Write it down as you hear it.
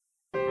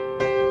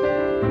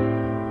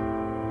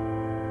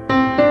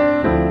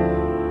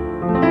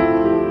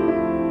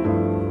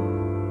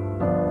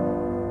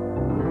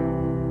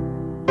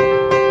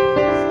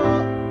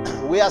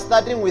we are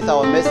starting with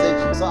our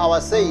message. So I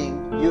was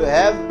saying, you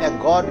have a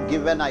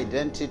God-given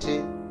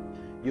identity.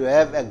 You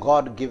have a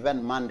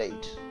God-given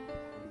mandate.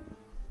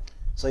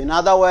 So in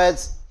other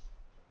words,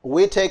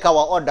 we take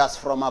our orders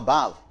from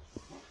above.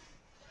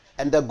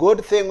 And the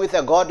good thing with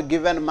a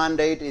God-given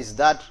mandate is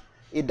that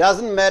it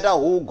doesn't matter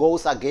who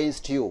goes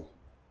against you.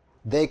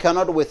 They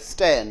cannot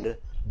withstand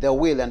the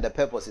will and the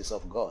purposes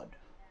of God.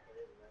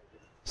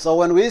 So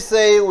when we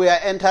say we are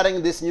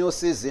entering this new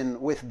season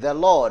with the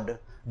Lord,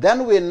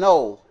 then we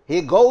know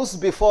He goes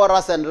before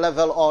us and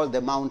level all the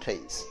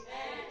mountains.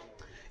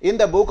 In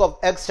the book of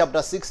Acts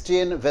chapter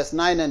 16, verse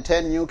 9 and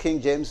 10, New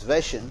King James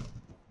Version,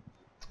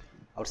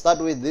 I'll start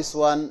with this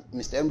one.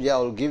 Mr. MJ, I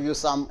will give you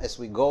some as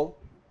we go.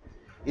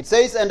 It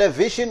says, "And a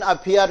vision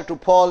appeared to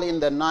Paul in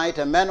the night.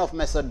 A man of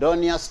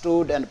Macedonia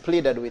stood and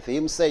pleaded with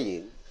him,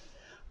 saying,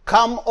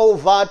 'Come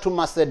over to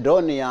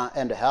Macedonia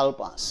and help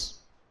us.'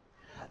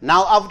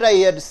 Now after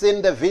he had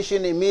seen the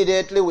vision,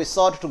 immediately we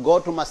sought to go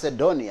to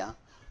Macedonia,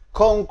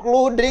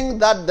 concluding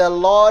that the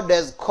Lord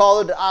has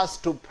called us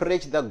to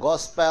preach the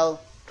gospel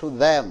to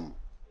them."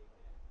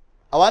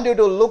 I want you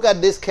to look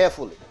at this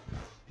carefully.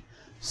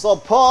 So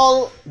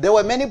Paul, there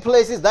were many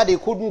places that he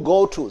couldn't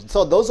go to.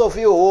 So those of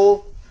you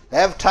who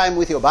have time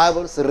with your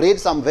Bibles, read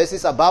some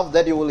verses above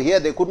that, you will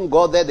hear they couldn't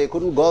go there, they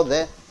couldn't go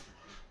there.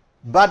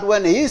 But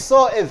when he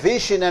saw a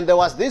vision, and there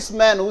was this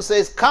man who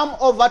says, "Come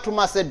over to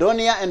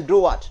Macedonia and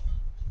do what?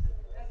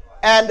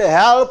 And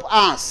help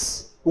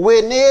us.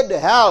 We need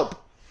help."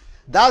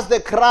 That's the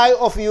cry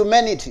of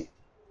humanity.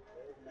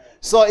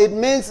 So it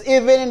means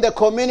even in the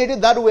community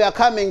that we are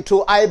coming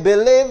to, I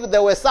believe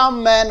there were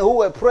some men who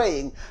were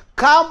praying,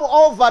 "Come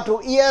over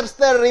to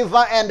Eerste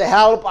River and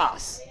help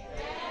us."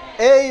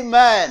 Amen.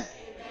 Amen.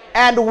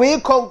 And we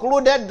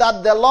concluded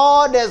that the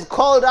Lord has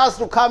called us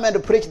to come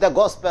and preach the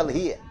gospel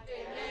here.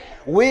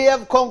 Amen. We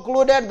have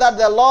concluded that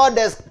the Lord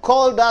has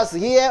called us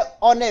here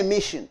on a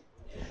mission.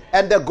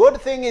 And the good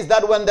thing is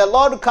that when the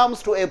Lord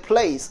comes to a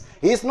place,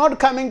 He's not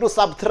coming to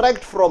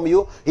subtract from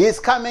you. He's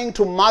coming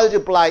to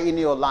multiply in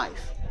your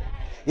life.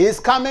 He's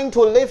coming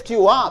to lift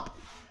you up.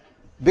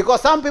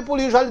 Because some people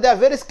usually, they are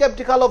very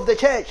skeptical of the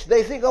church.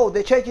 They think, oh,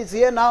 the church is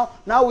here now.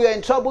 Now we are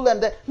in trouble.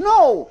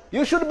 No,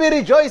 you should be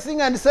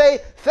rejoicing and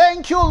say,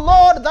 "Thank you,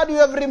 Lord, that you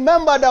have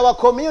remembered our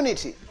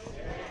community."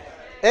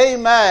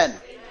 Amen.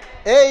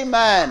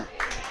 Amen.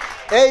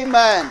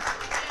 Amen.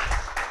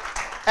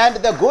 And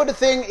the good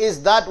thing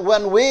is that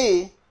when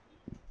we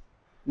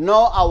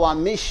know our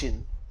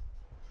mission,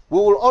 we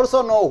will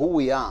also know who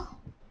we are.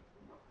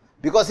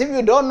 Because if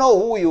you don't know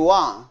who you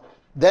are,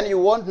 then you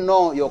won't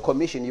know your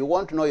commission. You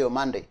won't know your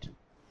mandate.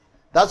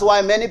 That's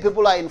why many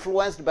people are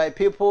influenced by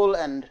people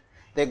and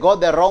they go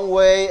the wrong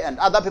way, and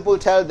other people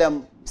tell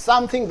them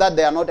something that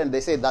they are not, and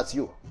they say, "That's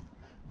you."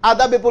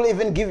 Other people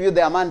even give you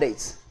their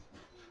mandates.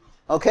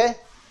 Okay?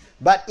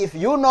 But if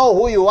you know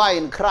who you are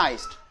in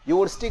Christ, you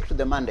will stick to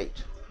the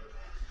mandate.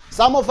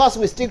 Some of us,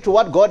 we stick to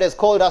what God has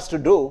called us to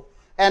do,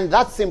 and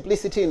that's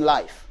simplicity in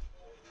life.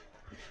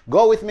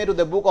 Go with me to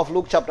the book of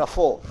Luke chapter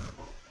 4.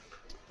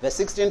 Verse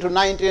 16 to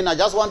 19, I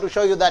just want to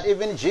show you that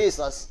even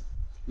Jesus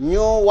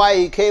knew why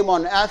He came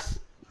on earth,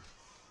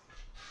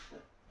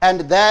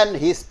 and then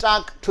He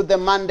stuck to the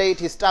mandate,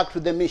 He stuck to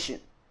the mission.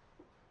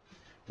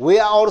 We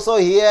are also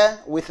here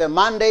with a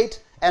mandate,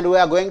 and we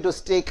are going to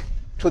stick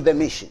to the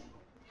mission.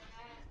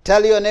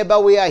 Tell your neighbor,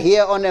 we are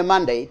here on a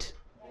mandate,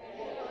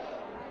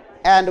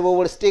 and we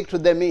will stick to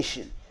the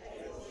mission.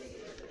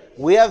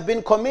 We have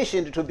been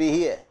commissioned to be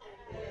here.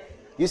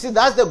 You see,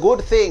 that's the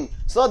good thing.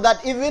 So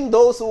that even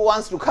those who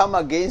wants to come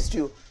against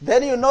you,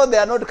 then you know they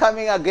are not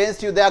coming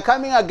against you. They are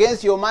coming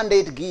against your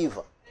mandate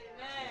giver.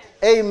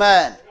 Amen.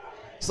 Amen.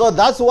 So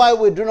that's why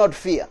we do not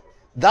fear.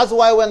 That's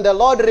why when the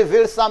Lord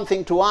reveals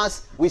something to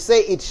us, we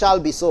say it shall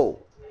be so.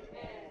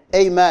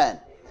 Amen. Amen.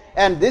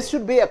 And this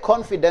should be a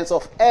confidence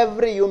of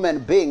every human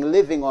being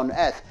living on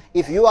earth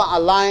if you are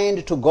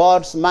aligned to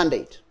God's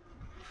mandate.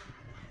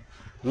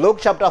 Luke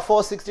chapter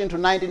 4, 16 to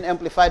 19,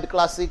 Amplified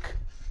Classic.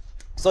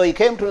 So he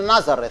came to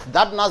Nazareth,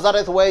 that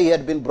Nazareth where he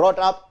had been brought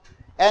up,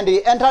 and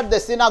he entered the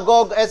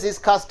synagogue as his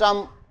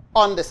custom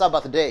on the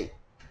Sabbath day.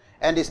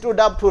 And he stood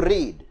up to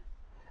read.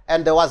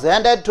 And there was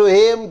handed to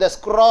him the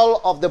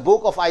scroll of the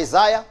book of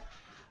Isaiah.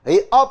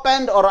 He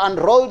opened or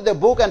unrolled the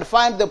book and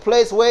found the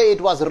place where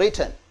it was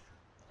written,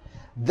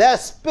 "The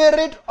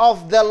Spirit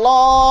of the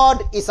Lord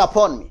is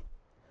upon me."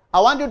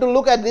 I want you to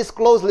look at this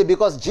closely,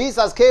 because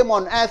Jesus came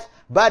on earth,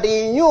 but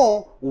He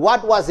knew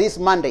what was His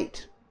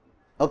mandate.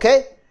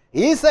 Okay?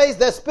 He says,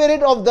 "The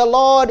Spirit of the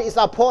Lord is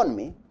upon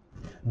me,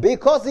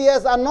 because He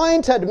has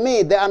anointed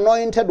me," the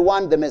anointed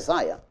one, the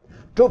Messiah,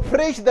 "to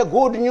preach the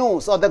good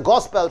news or the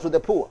gospel to the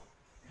poor."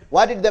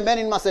 What did the men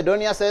in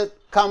Macedonia say,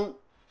 "Come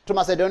to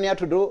Macedonia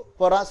to do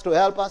for us, to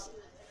help us"?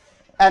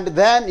 And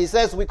then he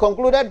says, we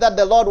concluded that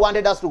the Lord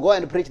wanted us to go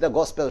and preach the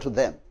gospel to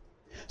them.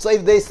 So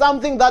if there is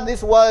something that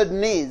this world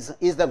needs,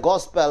 is the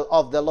gospel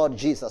of the Lord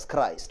Jesus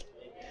Christ.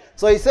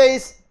 So he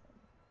says,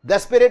 "The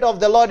Spirit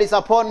of the Lord is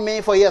upon me,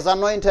 for He has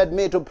anointed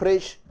me to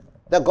preach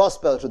the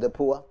gospel to the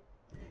poor.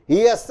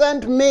 He has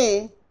sent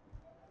me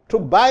to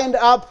bind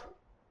up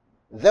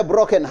the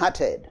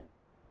brokenhearted,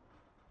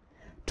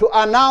 to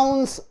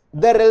announce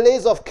the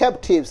release of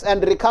captives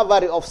and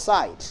recovery of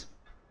sight.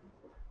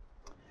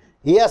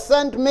 He has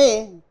sent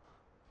me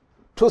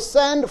to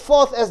send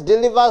forth as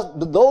deliverers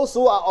those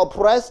who are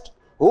oppressed,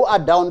 who are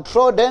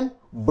downtrodden,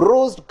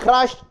 bruised,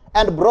 crushed,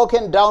 and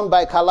broken down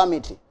by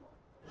calamity,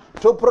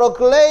 to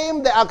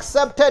proclaim the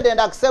accepted and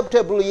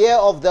acceptable year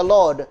of the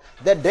Lord,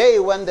 the day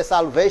when the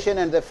salvation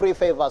and the free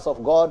favors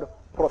of God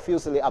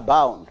profusely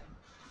abound.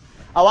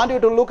 I want you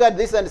to look at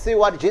this and see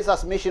what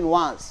Jesus' mission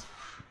was.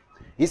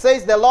 He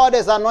says, the Lord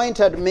has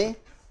anointed me,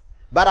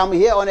 but I'm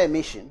here on a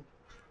mission.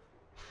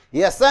 He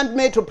has sent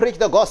me to preach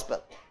the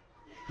gospel.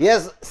 He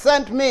has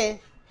sent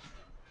me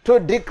to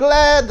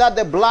declare that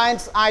the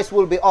blind's eyes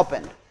will be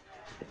opened.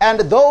 And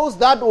those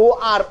that who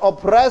are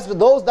oppressed,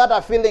 those that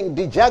are feeling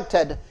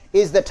dejected,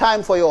 is the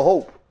time for your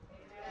hope.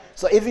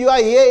 So if you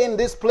are here in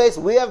this place,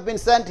 we have been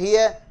sent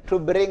here to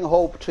bring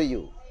hope to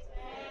you.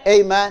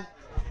 Amen.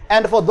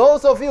 And for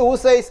those of you who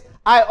says,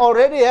 I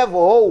already have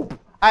hope,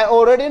 I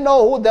already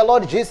know who the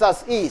Lord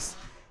Jesus is.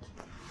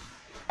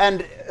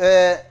 And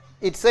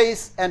it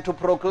says, and to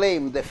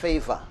proclaim the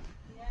favor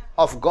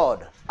of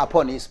God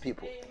upon his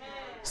people.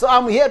 So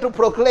I'm here to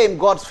proclaim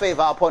God's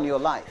favor upon your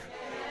life.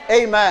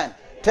 Amen.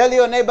 Tell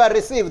your neighbor,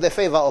 receive the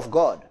favor of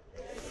God.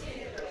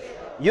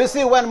 You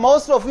see, when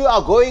most of you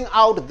are going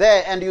out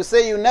there and you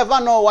say you never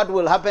know what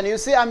will happen, you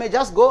see, I may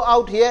just go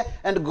out here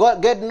and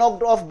get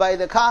knocked off by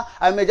the car.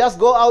 I may just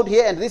go out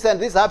here and this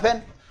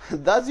happen.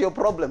 That's your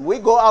problem. We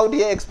go out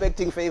here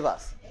expecting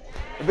favors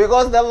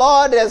because the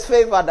Lord has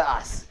favored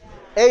us.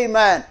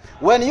 Amen.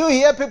 When you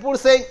hear people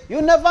saying,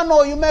 you never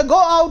know, you may go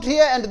out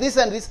here and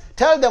this,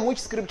 tell them which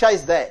scripture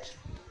is that.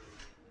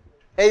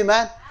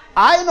 Amen.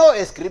 I know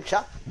a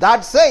scripture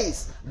that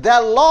says,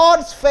 the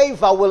Lord's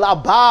favor will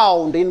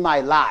abound in my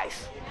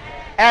life.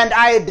 And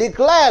I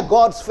declare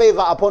God's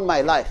favor upon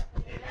my life.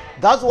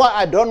 That's why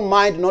I don't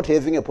mind not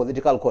having a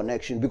political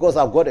connection, because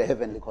I've got a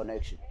heavenly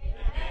connection.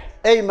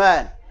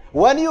 Amen.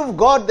 When you've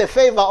got the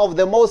favor of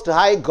the Most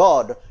High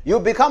God, you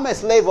become a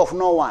slave of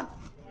no one.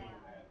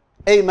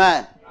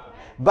 Amen.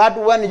 But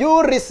when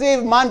you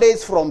receive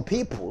mandates from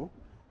people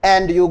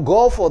and you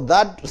go for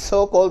that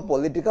so-called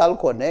political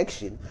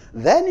connection,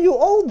 then you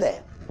owe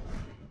them.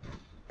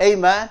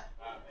 Amen.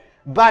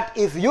 But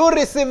if you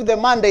receive the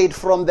mandate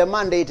from the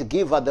mandate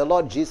giver, the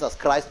Lord Jesus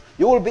Christ,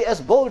 you will be as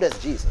bold as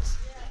Jesus.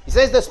 He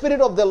says, the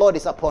Spirit of the Lord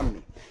is upon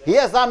me. He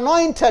has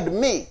anointed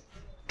me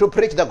to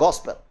preach the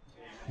gospel.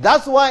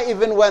 That's why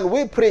even when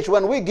we preach,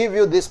 when we give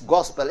you this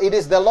gospel, it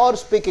is the Lord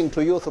speaking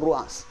to you through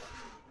us.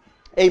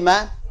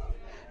 Amen.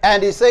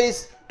 And he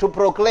says to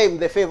proclaim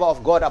the favor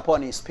of God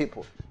upon his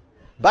people.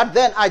 But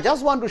then I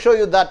just want to show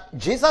you that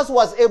Jesus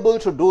was able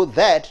to do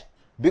that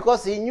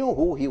because he knew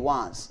who he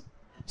was.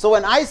 So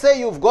when I say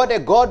you've got a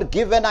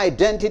God-given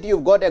identity,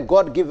 you've got a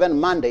God-given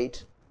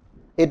mandate,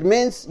 it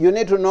means you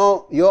need to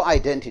know your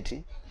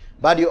identity,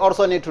 but you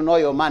also need to know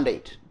your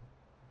mandate.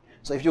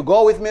 So if you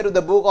go with me to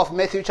the book of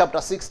Matthew chapter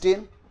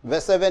 16,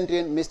 verse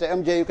 17, Mr.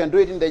 MJ, you can do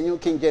it in the New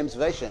King James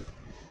Version,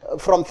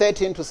 from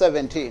 13 to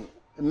 17,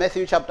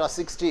 Matthew chapter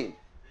 16,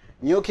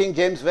 New King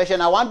James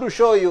Version. I want to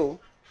show you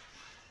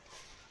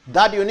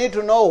that you need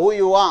to know who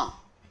you are,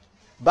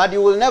 but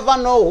you will never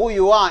know who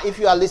you are if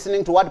you are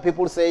listening to what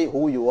people say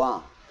who you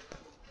are.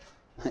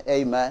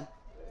 Amen.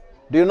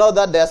 Do you know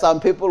that there are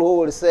some people who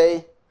will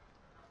say,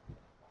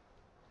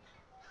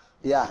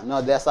 there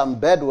are some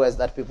bad words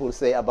that people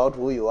say about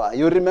who you are.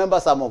 You remember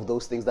some of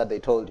those things that they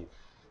told you.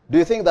 Do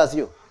you think that's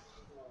you?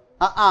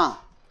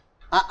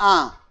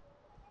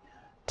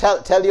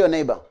 Tell your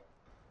neighbor,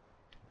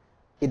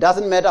 it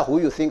doesn't matter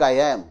who you think I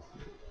am.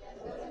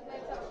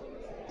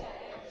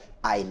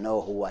 I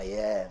know who I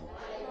am.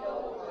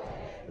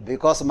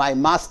 Because my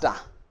master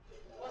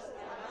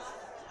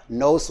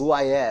knows who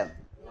I am.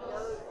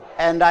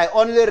 And I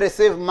only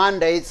receive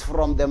mandates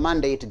from the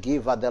mandate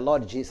giver, the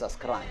Lord Jesus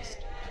Christ.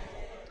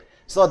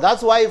 So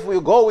that's why if you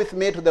go with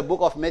me to the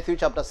book of Matthew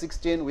chapter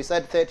 16, we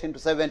said 13 to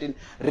 17,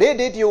 read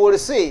it, you will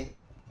see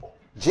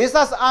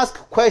Jesus asked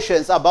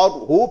questions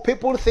about who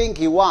people think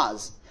he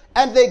was.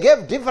 And they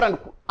gave different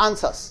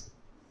answers.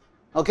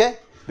 Okay?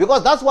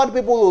 Because that's what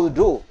people will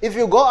do. If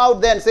you go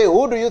out there and say,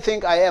 who do you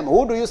think I am?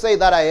 Who do you say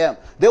that I am?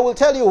 They will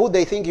tell you who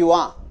they think you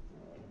are.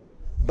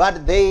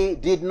 But they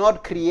did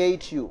not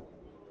create you.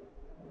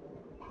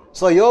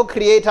 So your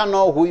creator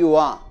knows who you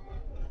are.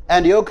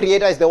 And your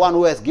creator is the one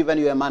who has given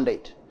you a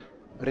mandate.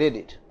 Read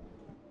it.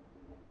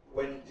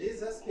 When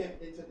Jesus came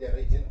into the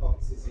region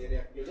of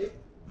Caesarea Philippi,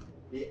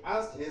 he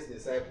asked his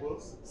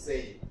disciples,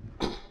 saying,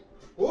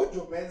 who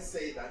do men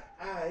say that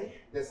I,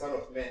 the Son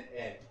of Man,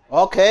 am?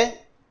 Okay.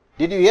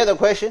 Did you hear the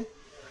question?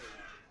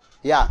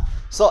 Yeah.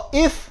 So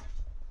if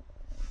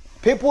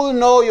people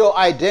know your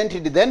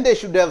identity, then they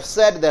should have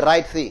said the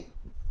right thing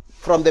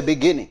from the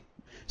beginning.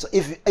 So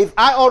if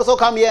I also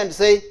come here and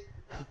say,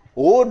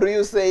 who do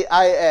you say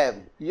I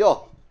am? You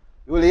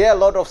will hear a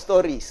lot of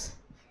stories.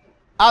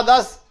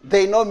 Others,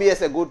 they know me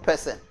as a good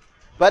person.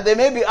 But there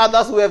may be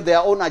others who have their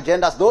own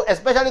agendas, though,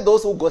 especially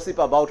those who gossip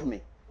about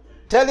me.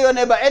 Tell your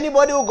neighbor,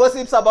 anybody who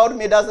gossips about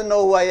me doesn't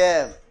know who I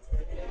am.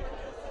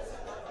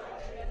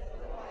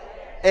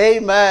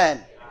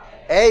 Amen.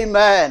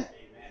 Amen.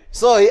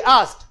 So he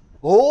asked,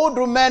 who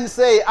do men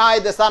say I,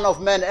 the Son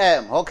of Man,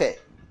 am? Okay.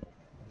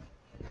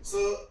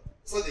 So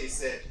they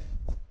said,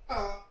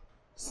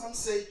 some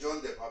say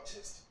John the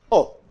Baptist.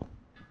 Oh,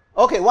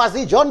 okay. Was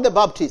he John the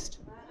Baptist?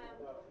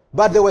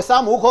 But there were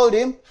some who called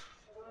him.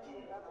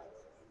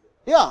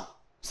 Yeah.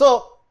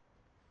 So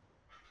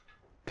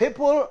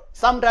people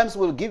sometimes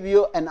will give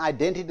you an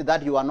identity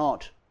that you are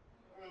not.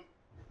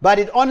 But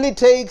it only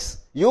takes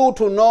you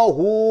to know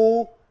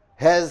who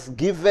has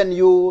given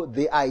you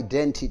the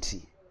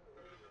identity.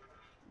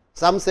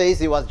 Some say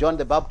he was John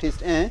the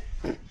Baptist.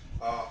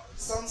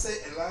 Some say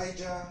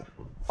Elijah.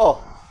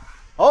 Oh,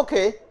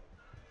 okay.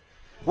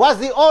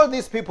 Was he all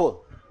these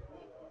people?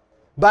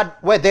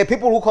 But were there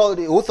people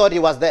who thought he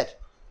was that?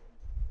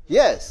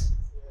 Yes.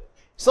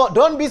 So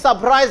don't be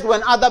surprised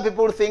when other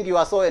people think you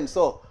are so and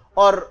so,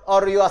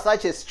 or you are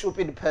such a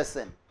stupid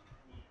person.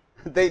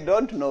 They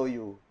don't know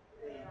you.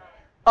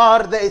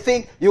 Or they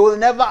think you will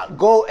never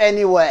go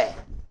anywhere.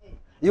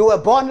 You were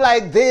born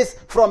like this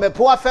from a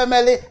poor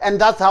family,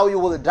 and that's how you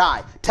will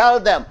die.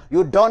 Tell them,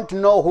 you don't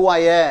know who I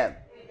am.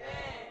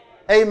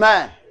 Amen.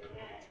 Amen.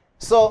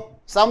 So,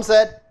 some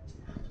said.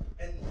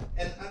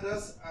 And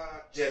others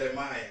are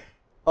Jeremiah.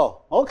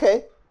 Oh,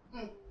 okay.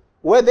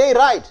 Were they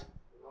right?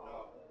 No.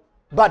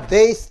 But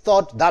they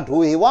thought that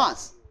who he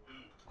was.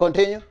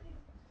 Continue.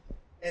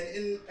 And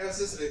in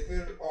Elsa's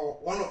referred, or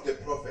one of the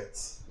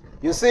prophets.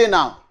 You see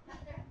now.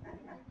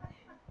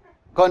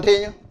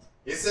 Continue.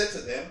 He said to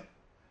them,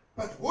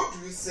 but what do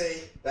you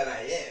say that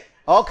I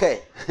am?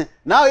 Okay.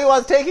 Now he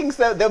was taking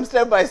them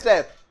step by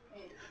step.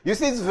 You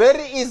see, it's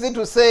very easy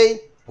to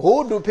say,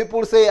 who do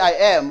people say I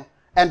am?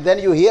 And then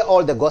you hear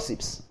all the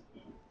gossips.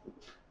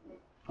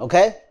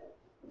 Okay?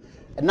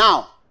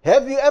 Now,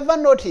 have you ever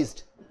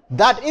noticed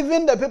that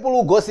even the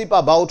people who gossip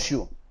about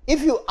you,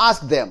 if you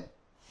ask them,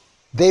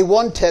 they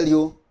won't tell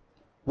you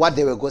what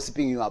they were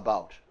gossiping you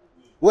about.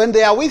 When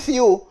they are with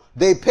you,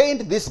 they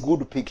paint this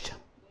good picture.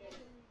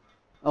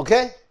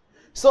 Okay?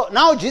 So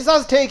now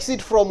Jesus takes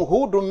it from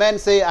who do men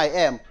say I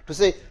am to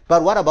say,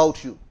 but what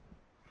about you?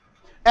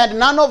 And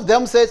none of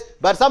them says,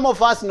 but some of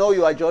us know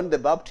you are John the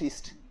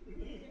Baptist.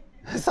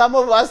 Some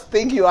of us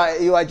think you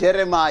are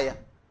Jeremiah.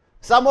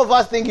 Some of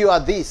us think you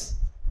are this.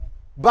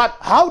 But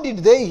how did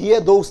they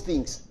hear those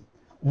things?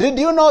 Did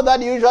you know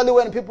that usually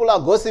when people are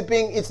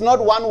gossiping, it's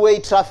not one-way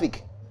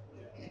traffic?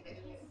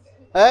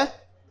 Have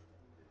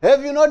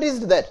you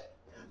noticed that?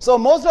 So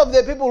most of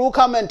the people who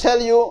come and tell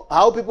you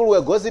how people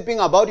were gossiping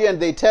about you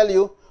and they tell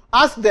you,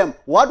 ask them,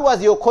 what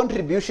was your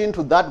contribution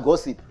to that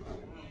gossip?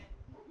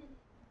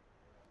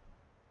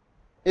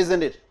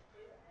 Isn't it?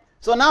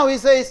 So now he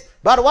says,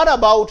 but what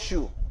about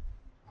you?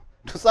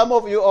 To some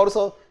of you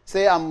also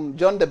say, I'm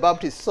John the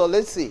Baptist. So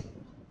let's see.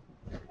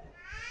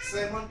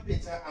 Simon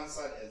Peter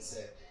answered and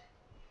said,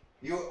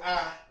 you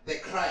are the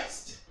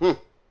Christ,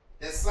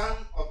 the Son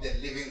of the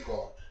living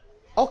God.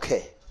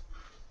 Okay.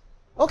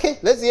 Okay,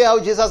 let's hear how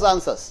Jesus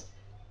answers.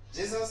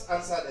 Jesus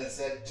answered and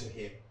said to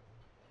him,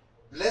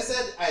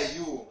 blessed are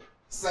you,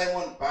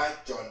 Simon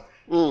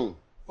Bar-Jonah,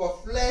 for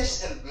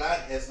flesh and blood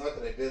has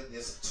not revealed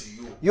this to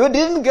you. You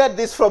didn't get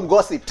this from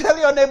gossip. Tell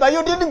your neighbor,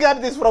 you didn't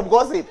get this from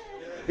gossip.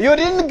 You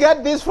didn't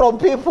get this from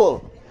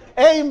people.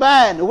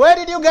 Amen. Where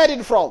did you get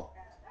it from?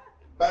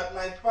 But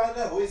my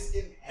Father who is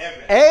in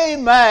heaven.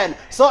 Amen.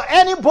 So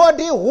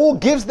anybody who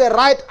gives the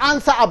right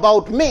answer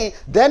about me,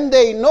 then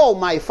they know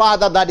my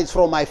Father, that is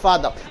from my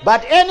Father.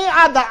 But any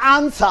other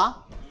answer,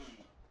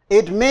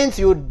 it means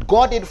you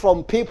got it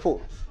from people,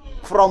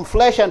 from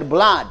flesh and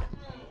blood.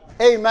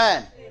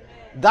 Amen.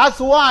 That's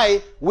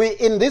why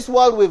in this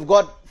world we've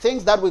got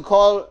things that we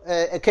call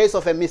a case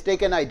of a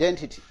mistaken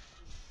identity.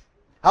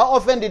 How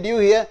often did you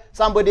hear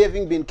somebody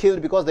having been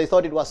killed because they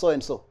thought it was so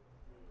and so?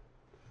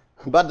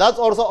 But that's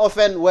also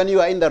often when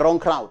you are in the wrong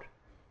crowd,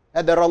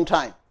 at the wrong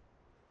time.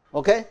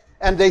 Okay?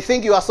 And they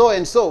think you are so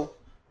and so,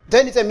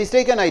 then it's a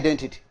mistaken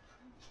identity.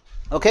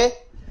 Okay?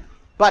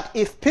 But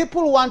if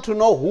people want to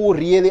know who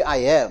really I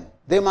am,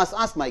 they must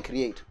ask my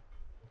Creator.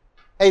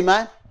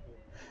 Amen?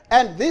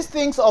 And these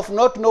things of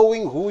not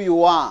knowing who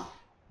you are,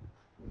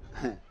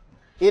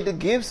 it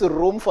gives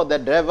room for the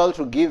devil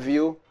to give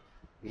you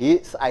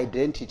his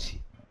identity.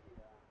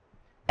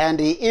 And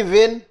he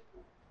even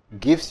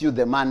gives you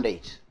the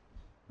mandate.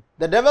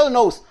 The devil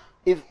knows,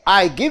 if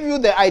I give you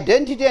the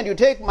identity and you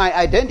take my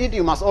identity,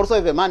 you must also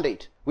have a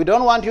mandate. We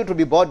don't want you to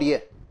be bored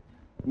here.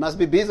 You must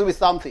be busy with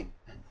something.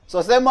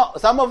 So some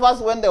of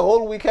us, when the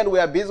whole weekend we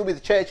are busy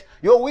with church,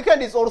 your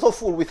weekend is also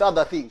full with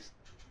other things.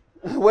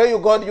 Where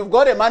you've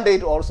got a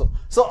mandate also.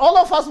 So all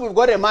of us, we've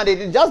got a mandate.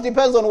 It just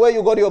depends on where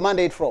you got your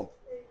mandate from.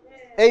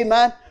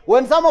 Amen.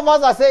 When some of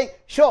us are saying,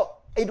 sure,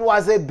 it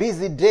was a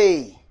busy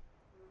day.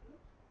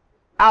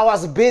 I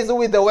was busy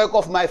with the work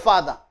of my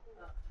Father.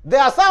 There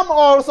are some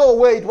also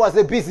where it was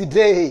a busy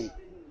day.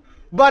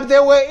 But they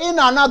were in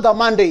another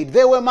mandate.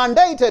 They were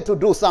mandated to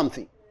do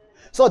something.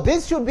 So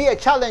this should be a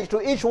challenge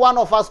to each one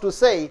of us to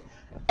say,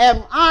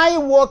 am I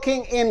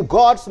walking in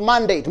God's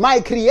mandate,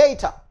 my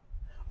creator?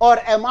 Or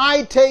am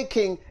I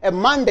taking a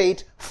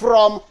mandate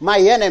from my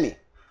enemy,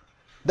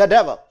 the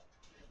devil?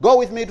 Go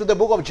with me to the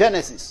book of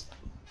Genesis,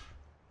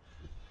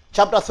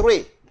 chapter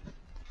 3,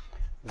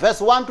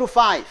 verse 1 to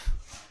 5.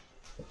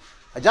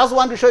 I just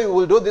want to show you,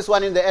 we'll do this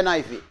one in the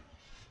NIV.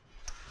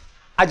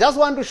 I just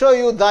want to show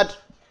you that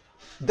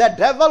the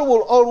devil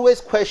will always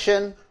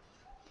question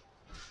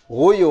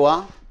who you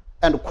are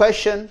and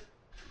question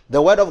the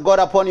word of God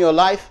upon your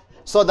life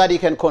so that he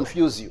can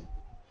confuse you.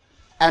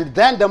 And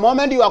then the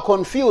moment you are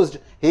confused,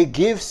 he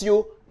gives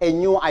you a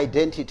new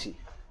identity.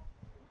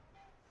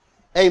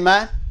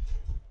 Amen?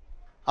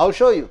 I'll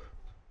show you.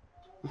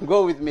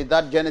 Go with me,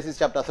 that Genesis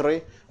chapter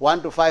 3,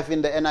 1 to 5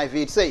 in the NIV.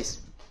 It says,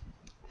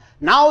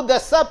 now the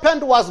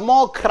serpent was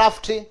more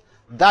crafty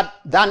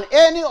than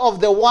any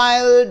of the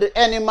wild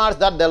animals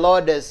that the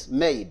Lord has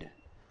made.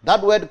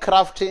 That word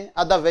crafty,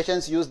 other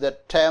versions use the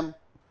term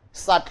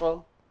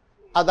subtle.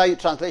 Other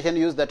translations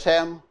use the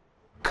term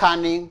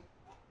cunning.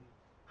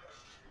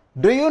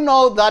 Do you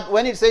know that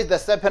when it says the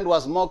serpent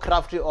was more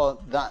crafty or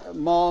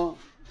more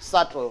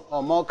subtle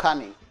or more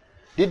cunning,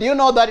 did you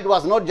know that it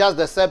was not just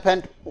the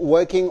serpent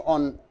working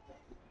on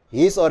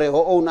his or her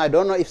own? I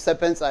don't know if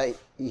serpents are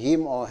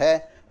him or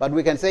her, but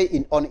we can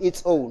say on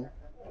its own.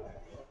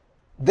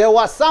 There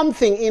was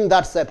something in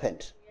that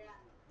serpent.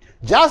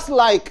 Just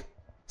like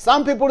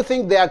some people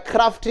think they are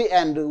crafty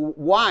and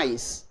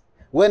wise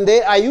when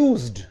they are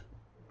used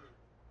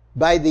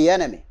by the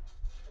enemy,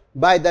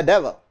 by the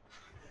devil.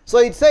 So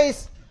it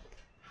says,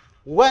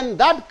 when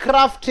that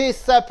crafty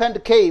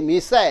serpent came, he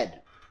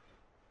said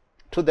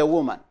to the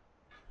woman,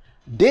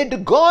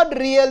 did God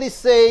really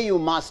say you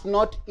must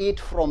not eat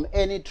from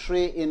any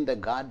tree in the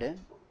garden?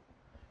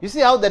 You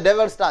see how the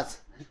devil starts?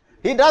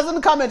 He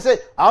doesn't come and say,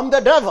 I'm the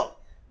devil,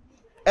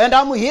 and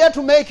I'm here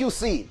to make you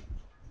sin.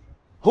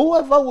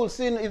 Whoever will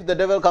sin if the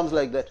devil comes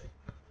like that?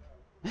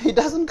 He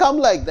doesn't come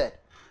like that.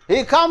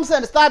 He comes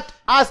and starts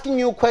asking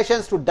you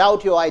questions to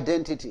doubt your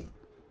identity.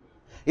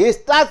 He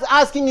starts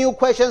asking you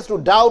questions to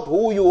doubt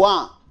who you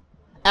are.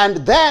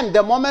 And then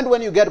the moment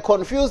when you get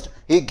confused,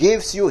 he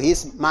gives you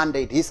his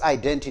mandate, his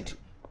identity.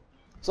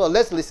 So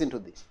let's listen to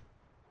this.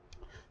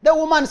 The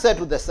woman said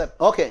to the serpent,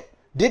 okay,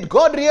 did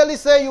God really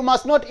say you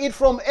must not eat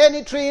from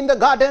any tree in the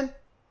garden?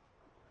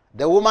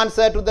 The woman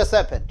said to the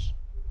serpent,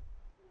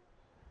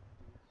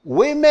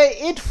 we may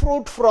eat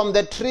fruit from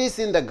the trees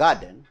in the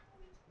garden,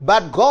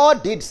 but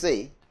God did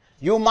say,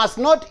 you must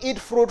not eat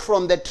fruit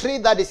from the tree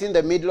that is in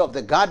the middle of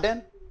the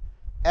garden,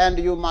 and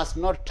you must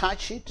not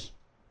touch it,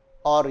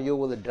 or you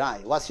will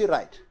die. Was she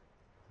right?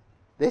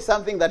 There's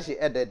something that she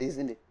added,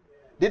 isn't it?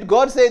 Did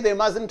God say they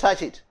mustn't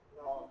touch it?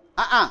 No.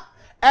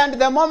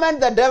 And the moment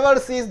the devil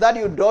sees that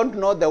you don't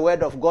know the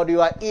word of God,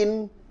 you are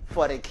in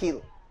for a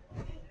kill.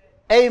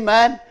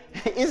 Amen.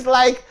 It's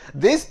like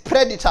these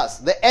predators,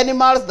 the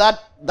animals that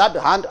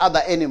hunt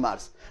other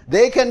animals.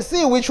 They can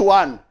see which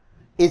one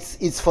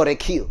is for a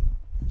kill.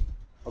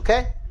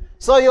 Okay?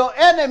 So your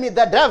enemy,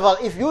 the devil,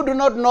 if you do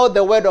not know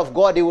the word of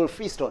God, he will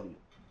feast on you.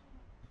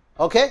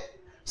 Okay?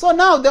 So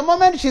now, the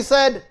moment he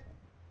said,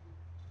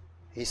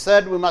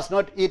 we must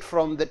not eat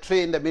from the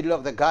tree in the middle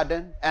of the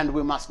garden, and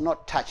we must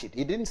not touch it.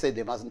 He didn't say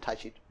they mustn't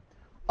touch it.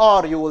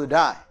 Or you will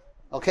die.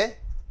 Okay?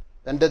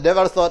 Then the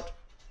devil thought,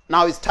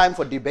 now it's time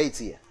for debates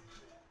here.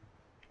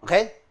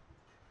 Okay?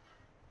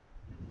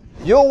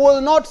 You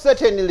will not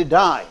certainly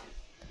die.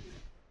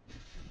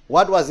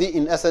 What was he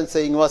in essence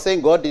saying? He was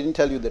saying God didn't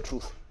tell you the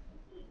truth.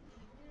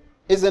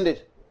 Isn't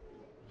it?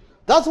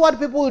 That's what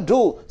people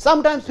do.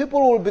 Sometimes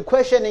people will be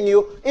questioning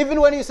you. Even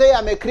when you say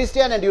I'm a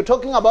Christian and you're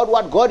talking about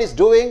what God is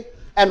doing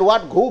and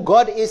who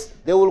God is,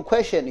 they will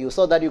question you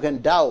so that you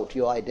can doubt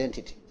your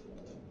identity.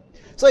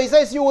 So he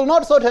says, you will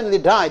not certainly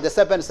die, the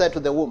serpent said to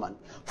the woman.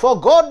 For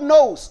God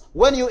knows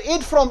when you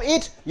eat from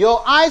it,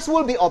 your eyes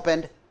will be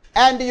opened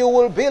and you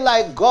will be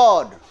like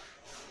God,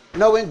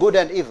 knowing good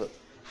and evil.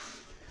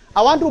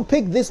 I want to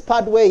pick this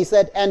part where he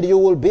said, and you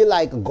will be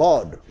like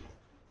God.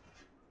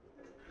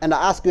 And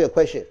I ask you a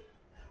question.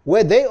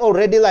 Were they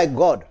already like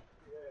God?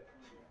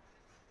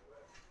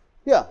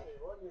 Yeah.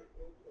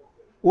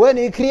 When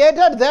he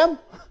created them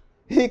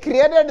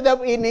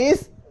in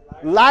his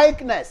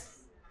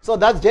likeness. So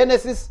that's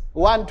Genesis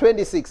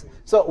 1:26.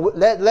 So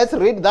let's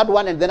read that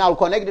one and then I'll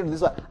connect it to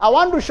this one. I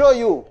want to show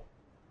you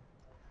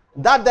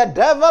that the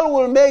devil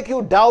will make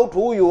you doubt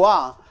who you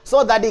are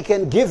so that he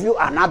can give you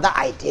another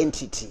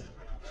identity.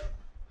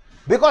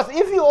 Because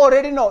if you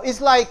already know,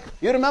 it's like,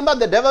 you remember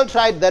the devil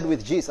tried that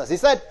with Jesus. He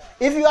said,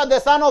 if you are the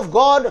Son of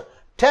God,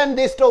 turn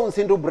these stones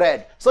into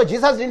bread. So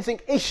Jesus didn't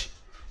think,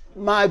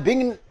 my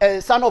being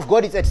a Son of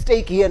God is at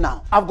stake here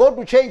now. I've got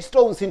to change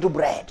stones into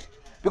bread.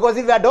 Because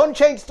if I don't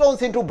change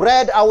stones into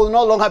bread, I will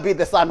no longer be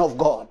the Son of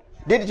God.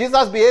 Did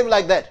Jesus behave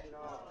like that?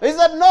 No. He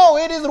said, no,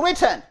 it is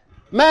written,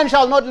 man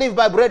shall not live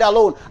by bread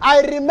alone.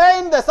 I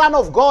remain the Son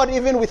of God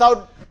even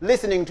without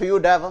listening to you,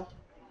 devil.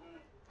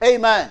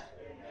 Amen.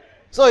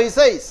 So he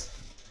says,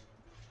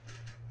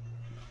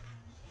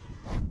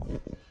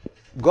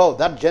 go,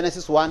 that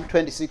Genesis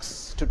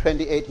 1:26 to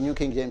 28, New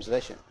King James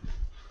Version.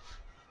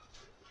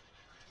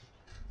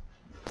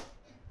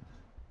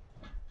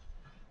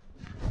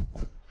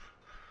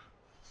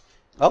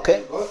 Okay.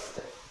 And God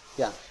said,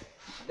 Yeah.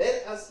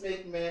 let us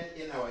make man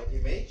in our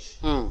image,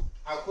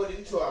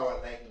 according to our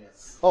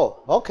likeness. Oh,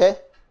 okay.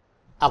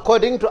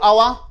 According to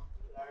our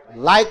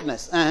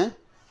likeness.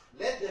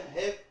 Let them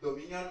have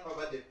dominion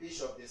over the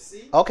fish of the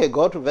sea. Okay,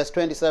 go to verse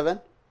 27.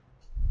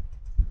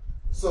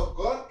 So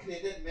God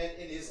created man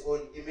in his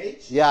own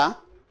image. Yeah.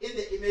 In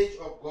the image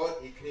of God,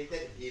 he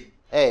created him.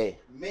 Hey.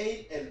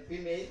 Male and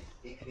female,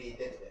 he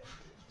created them.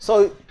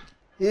 So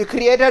he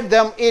created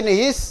them in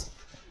his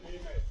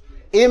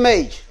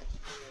image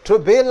to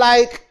be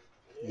like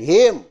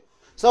him.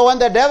 So when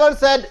the devil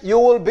said, you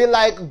will be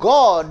like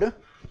God,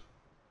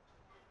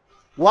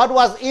 what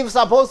was Eve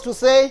supposed to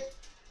say?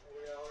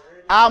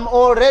 I'm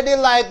already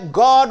like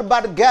God,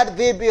 but get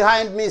thee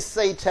behind me,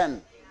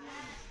 Satan.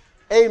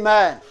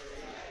 Amen.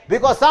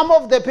 Because some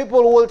of the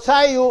people will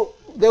tell you,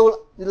 they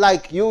will,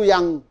 like you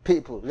young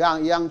people,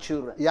 young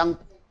children, young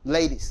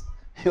ladies,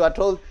 you are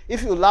told,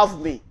 if you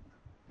love me,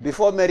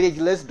 before marriage,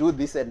 let's do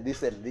this and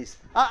this and this.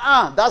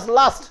 That's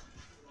lust.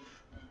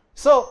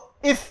 So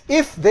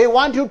if they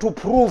want you to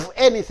prove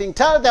anything,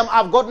 tell them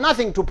I've got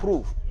nothing to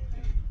prove.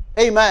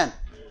 Amen.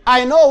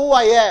 I know who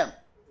I am.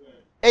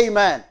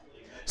 Amen.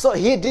 So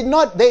they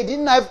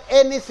didn't have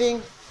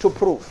anything to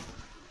prove.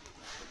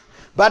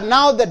 But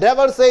now the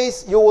devil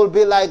says you will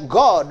be like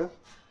God.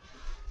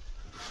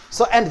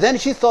 So, and then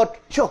she thought,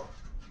 sure,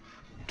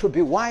 to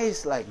be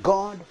wise like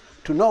God,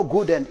 to know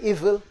good and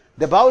evil.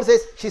 The Bible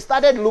says she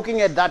started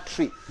looking at that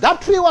tree.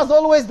 That tree was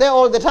always there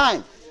all the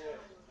time.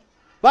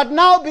 But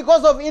now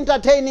because of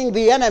entertaining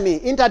the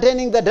enemy,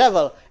 entertaining the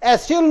devil,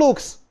 as she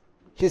looks,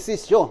 she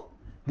says, sure,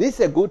 this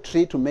is a good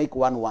tree to make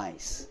one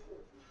wise.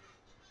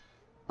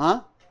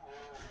 Huh?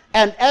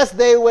 And as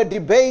they were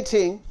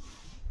debating,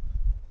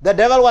 the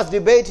devil was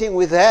debating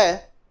with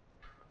her.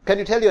 Can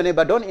you tell your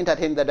neighbor, don't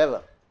entertain the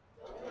devil?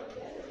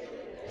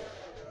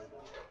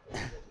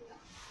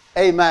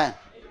 Amen.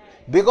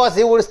 Because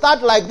he will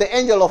start like the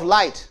angel of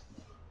light.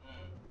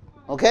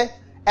 Okay?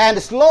 And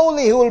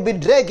slowly he will be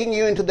dragging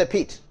you into the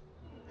pit.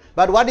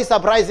 But what is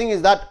surprising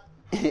is that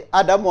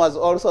Adam was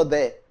also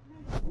there.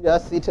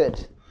 Just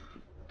seated.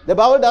 The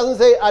Bible doesn't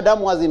say Adam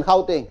was in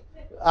Gauteng.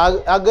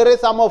 I agree,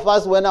 some of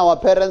us, when our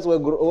parents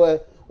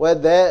were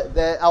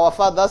there, our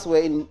fathers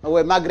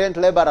were migrant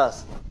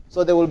laborers.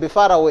 So they will be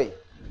far away.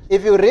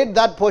 If you read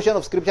that portion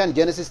of scripture in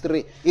Genesis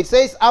 3, it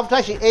says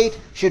after she ate,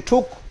 she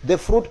took the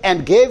fruit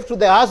and gave to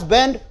the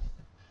husband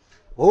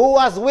who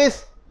was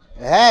with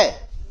her.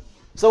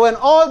 So when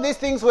all these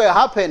things were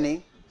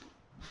happening,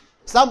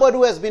 somebody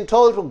who has been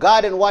told to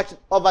guard and watch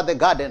over the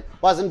garden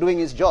wasn't doing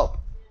his job.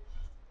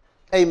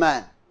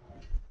 Amen.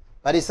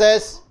 But he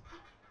says,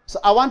 so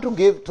I want to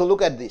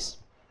look at this.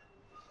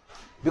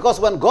 Because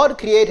when God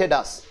created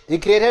us, he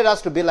created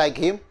us to be like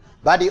him,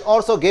 but he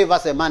also gave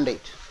us a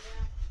mandate.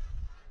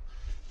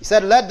 He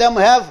said, let them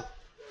have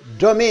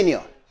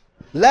dominion.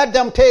 Let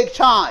them take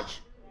charge.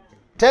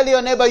 Tell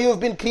your neighbor, you've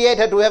been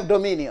created to have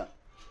dominion.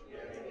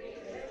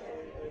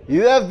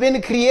 You have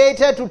been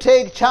created to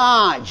take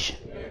charge.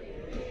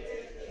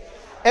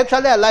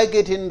 Actually, I like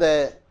it in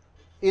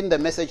the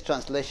Message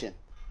translation.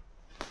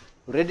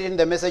 Read it in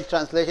the Message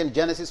translation,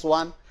 Genesis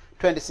 1,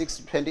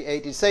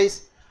 26-28. It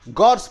says,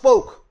 God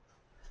spoke,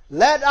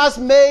 let us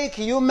make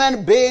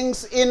human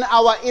beings in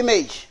our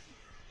image.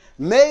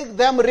 Make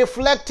them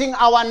reflecting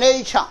our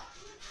nature,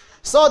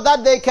 so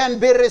that they can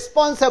be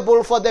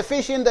responsible for the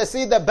fish in the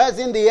sea, the birds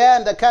in the air,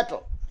 and the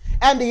cattle.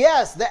 And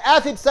yes, the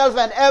earth itself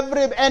and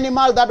every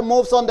animal that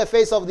moves on the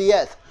face of the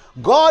earth.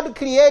 God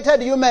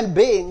created human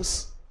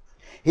beings.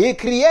 He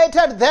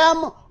created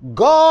them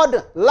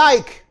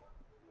God-like.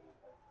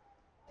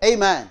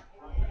 Amen.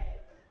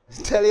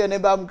 Tell your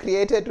neighbor, I'm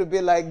created to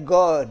be like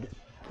God.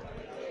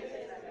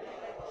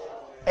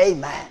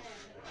 Amen.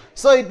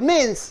 So it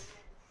means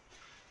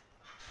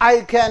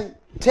I can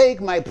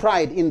take my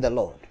pride in the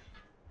Lord.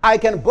 I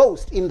can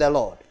boast in the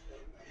Lord.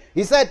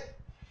 He said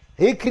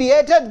he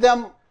created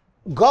them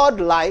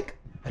God-like,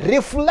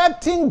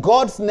 reflecting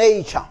God's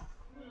nature.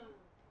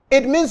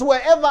 It means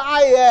wherever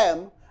I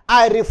am,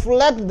 I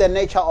reflect the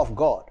nature of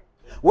God.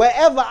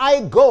 Wherever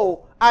I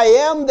go, I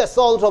am the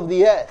salt of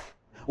the earth.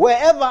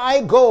 Wherever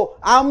I go,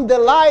 I'm the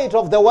light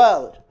of the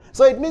world.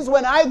 So it means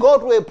when I go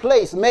to a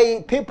place,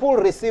 may people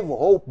receive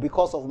hope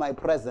because of my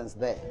presence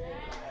there.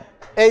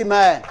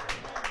 Amen.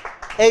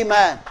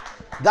 Amen.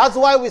 That's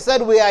why we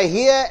said we are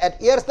here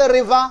at Eerste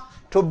River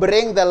to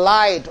bring the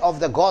light of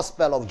the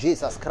gospel of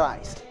Jesus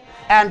Christ.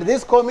 And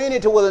this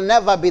community will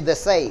never be the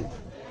same.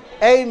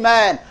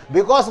 Amen.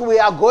 Because we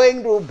are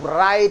going to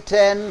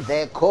brighten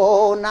the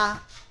corner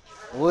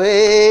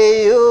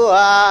where you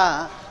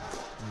are.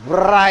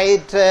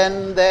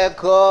 Brighten the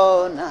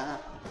corner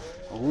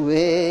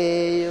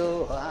where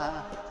you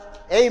are.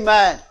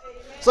 Amen.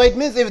 So it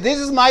means if this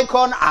is my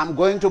corner, I'm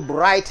going to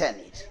brighten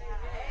it.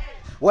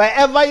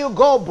 Wherever you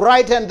go,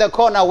 brighten the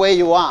corner where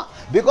you are.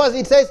 Because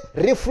it says,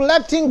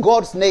 reflecting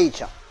God's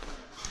nature.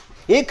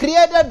 He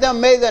created them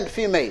male and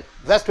female.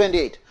 Verse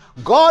 28.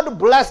 God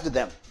blessed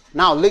them.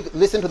 Now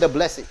listen to the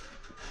blessing.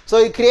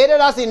 So he created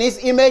us in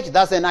his image.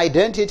 That's an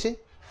identity.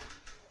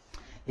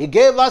 He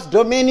gave us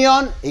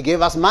dominion. He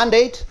gave us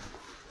mandate.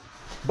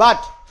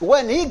 But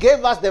when he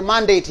gave us the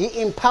mandate,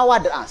 he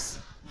empowered us.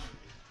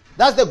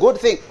 That's the good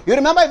thing. You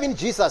remember even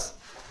Jesus,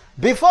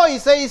 before he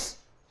says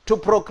to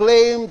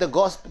proclaim the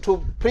gospel,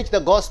 to preach the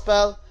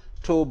gospel,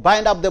 to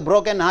bind up the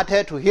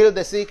brokenhearted, to heal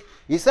the sick,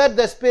 he said,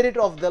 the Spirit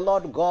of the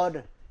Lord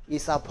God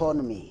is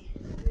upon me.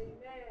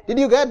 Did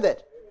you get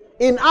that?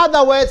 In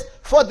other words,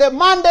 for the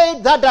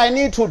mandate that I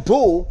need to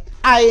do,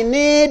 I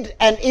need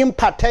an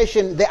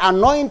impartation, the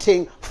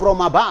anointing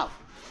from above.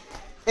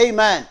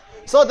 Amen.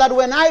 So that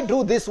when I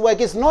do this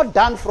work, it's not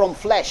done from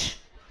flesh.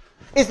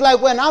 It's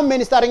like when I'm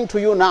ministering to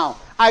you now.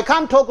 I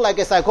can't talk like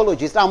a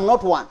psychologist. I'm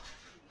not one.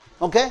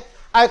 Okay?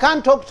 I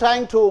can't talk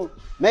trying to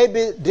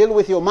maybe deal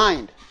with your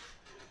mind.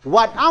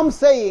 What I'm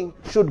saying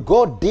should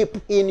go deep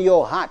in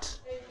your heart.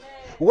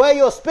 Amen. Where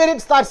your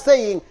spirit starts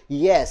saying,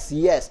 yes,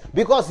 yes.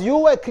 Because you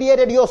were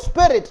created, your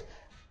spirit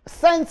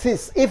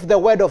senses if the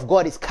word of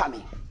God is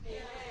coming.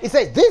 Amen. It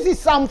says, this is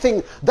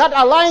something that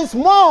aligns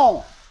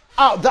more.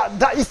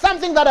 That is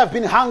something that I've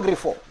been hungry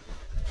for.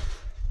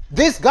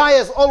 This guy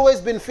has always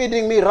been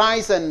feeding me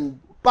rice and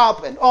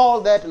pap and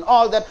all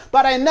that,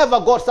 but I never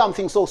got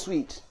something so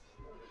sweet.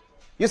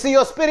 You see,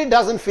 your spirit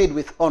doesn't feed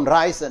on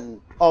rice and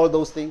all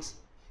those things.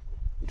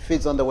 It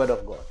feeds on the word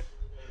of God.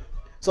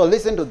 So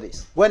listen to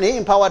this. When he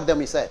empowered them,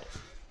 he said,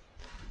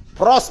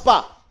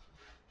 prosper.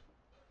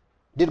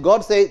 Did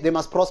God say they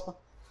must prosper?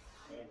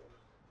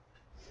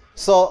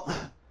 So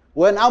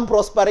when I'm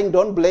prospering,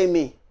 don't blame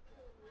me.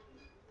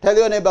 Tell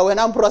your neighbor, when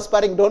I'm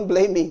prospering, don't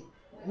blame me.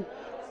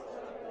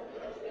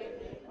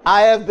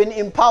 I have been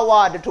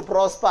empowered to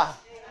prosper.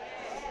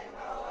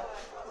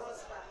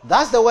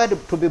 That's the word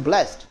to be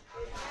blessed.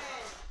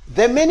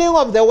 The meaning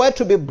of the word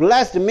to be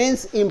blessed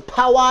means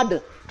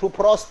empowered to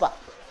prosper.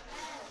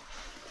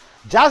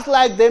 Just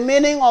like the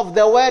meaning of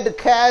the word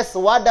curse,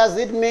 what does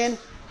it mean?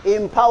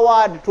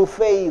 Empowered to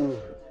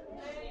fail.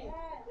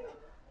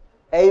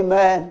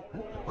 Amen.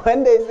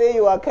 When they say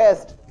you are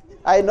cursed,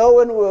 I know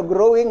when we were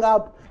growing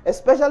up,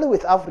 especially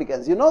with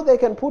Africans, you know they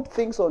can put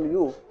things on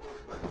you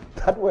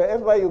that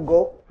wherever you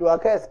go, you are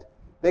cursed.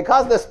 They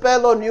cast the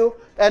spell on you,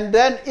 and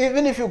then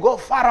even if you go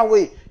far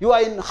away, you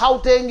are in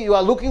Gauteng, you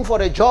are looking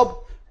for a job,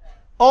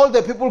 all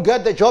the people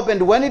get the job,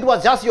 and when it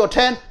was just your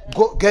turn,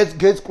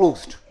 gets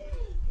closed.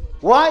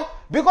 Why?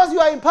 Because you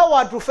are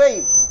empowered to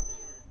fail.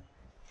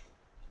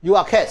 You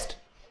are cursed.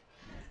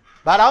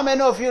 But how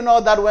many of you know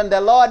that when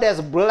the Lord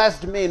has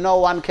blessed me, no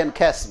one can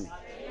curse me?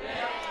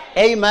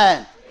 Amen.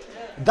 Amen.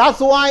 That's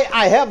why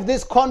I have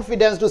this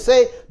confidence to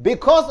say,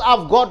 because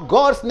I've got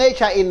God's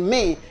nature in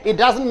me, it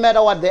doesn't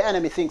matter what the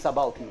enemy thinks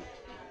about me.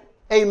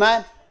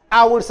 Amen.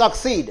 I will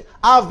succeed.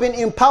 I've been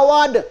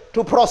empowered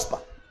to prosper.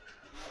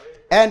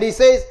 And he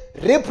says,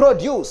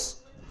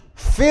 reproduce,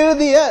 fill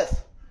the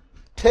earth,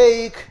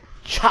 take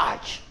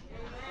charge.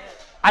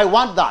 I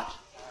want that.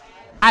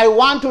 I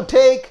want to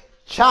take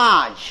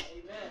charge.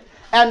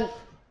 And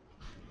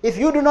if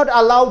you do not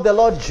allow the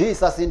Lord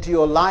Jesus into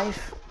your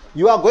life,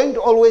 you are going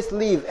to always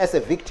live as a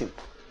victim.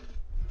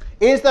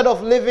 Instead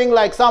of living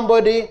like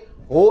somebody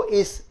who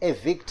is a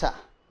victor,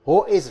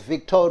 who is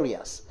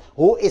victorious,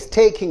 who is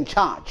taking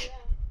charge.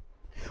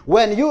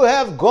 When you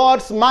have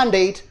God's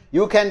mandate,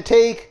 you can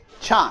take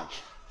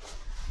charge.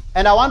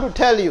 And I want to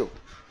tell you,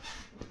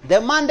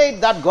 the mandate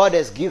that God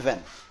has given,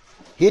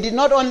 he did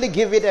not only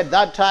give it at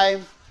that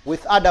time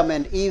with Adam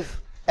and Eve,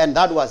 and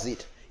that was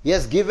it. He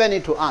has given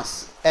it to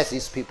us as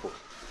his people.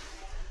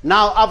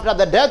 Now, after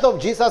the death of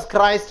Jesus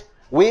Christ,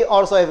 we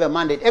also have a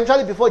mandate.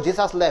 Actually, before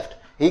Jesus left,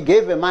 he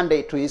gave a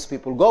mandate to his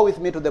people. Go with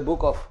me to the book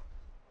of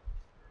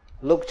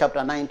Luke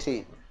chapter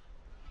 19.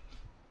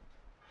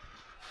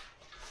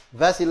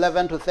 Verse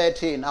 11 to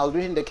 13. I'll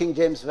read in the King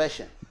James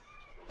Version.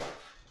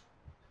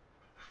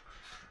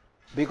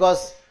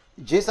 Because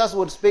Jesus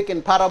would speak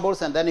in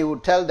parables and then he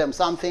would tell them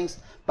some things.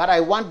 But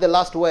I want the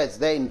last words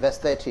there in verse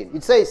 13.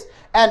 It says,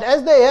 and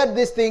as they heard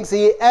these things,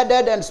 he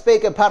added and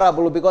spake a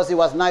parable because he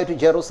was nigh to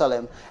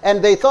Jerusalem.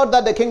 And they thought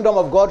that the kingdom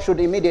of God should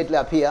immediately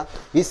appear.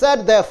 He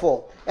said,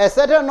 therefore, a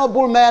certain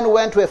noble man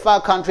went to a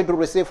far country to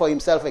receive for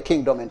himself a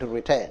kingdom and to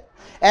return.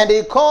 And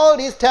he called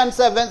his 10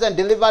 servants and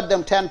delivered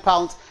them 10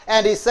 pounds.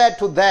 And he said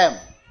to them,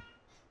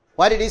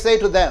 what did he say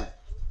to them?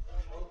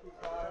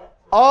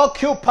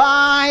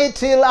 Occupy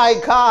till I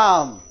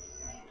come.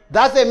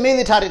 That's a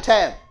military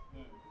term.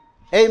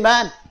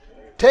 Amen.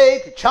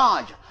 Take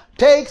charge.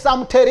 Take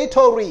some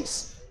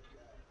territories.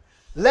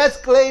 Let's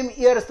claim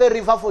here's the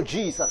river for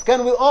Jesus.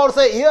 Can we all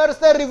say, here's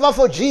the river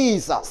for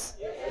Jesus?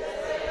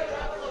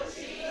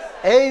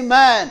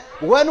 Amen.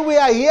 When we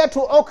are here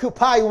to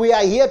occupy, we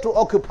are here to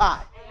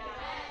occupy.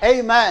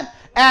 Amen.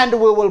 And we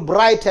will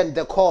brighten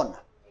the corner.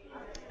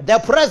 The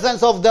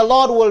presence of the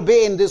Lord will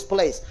be in this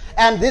place.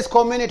 And this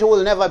community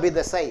will never be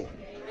the same.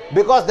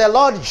 Because the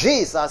Lord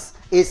Jesus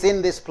is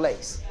in this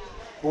place.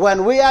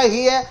 When we are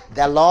here,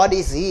 the Lord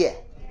is here.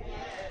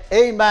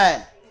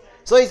 Amen.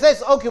 So he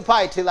says,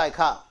 occupy till I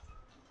come.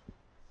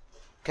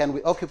 Can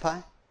we occupy?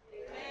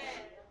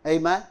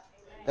 Amen.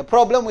 The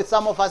problem with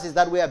some of us is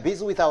that we are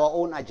busy with our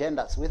own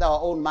agendas, with our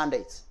own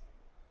mandates.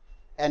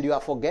 and you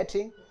are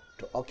forgetting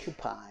to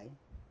occupy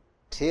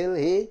till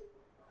he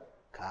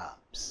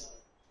comes.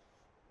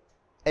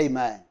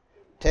 Amen.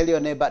 Tell your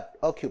neighbor,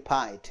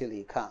 occupy till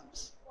he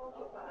comes.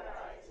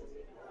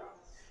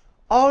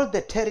 All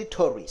the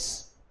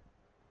territories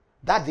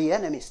that the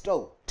enemy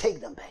stole,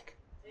 take them back.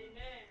 Amen.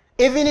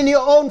 Even in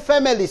your own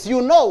families,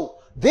 you know,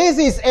 this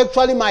is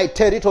actually my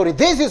territory.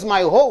 This is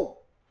my home.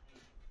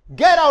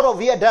 Get out of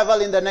here,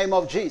 devil, in the name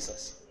of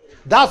Jesus.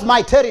 That's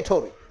my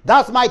territory.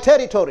 That's my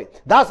territory.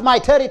 That's my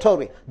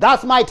territory.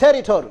 That's my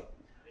territory.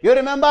 You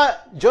remember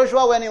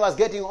Joshua when he was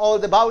getting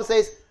old? The Bible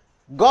says,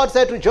 God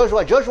said to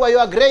Joshua, Joshua, you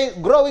are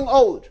growing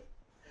old,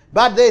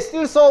 but there's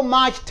still so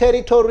much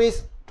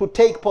territories to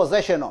take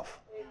possession of.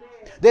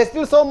 There's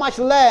still so much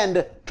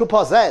land to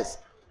possess.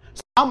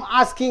 So I'm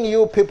asking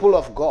you, people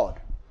of God,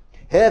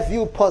 have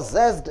you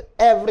possessed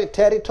every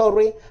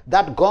territory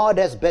that God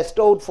has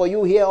bestowed for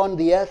you here on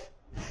the earth?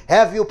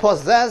 Have you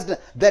possessed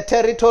the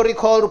territory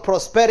called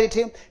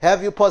prosperity?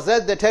 Have you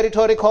possessed the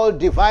territory called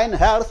divine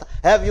health?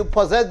 Have you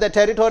possessed the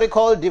territory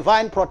called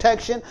divine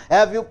protection?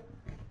 Have you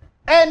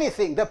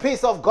anything, the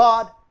peace of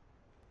God?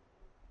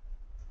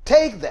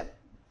 Take them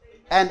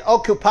and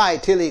occupy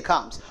till he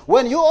comes.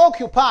 When you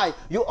occupy,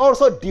 you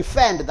also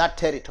defend that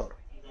territory.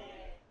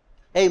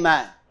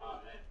 Amen.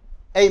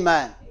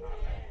 Amen.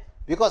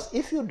 Because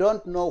if you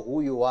don't know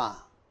who you are,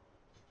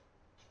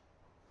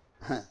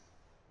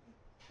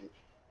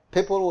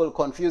 people will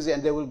confuse you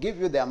and they will give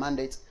you their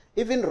mandates,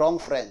 even wrong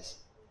friends.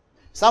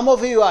 Some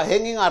of you are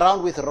hanging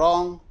around with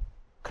wrong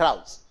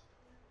crowds.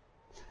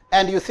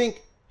 And you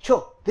think,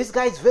 sure, this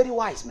guy is very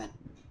wise, man.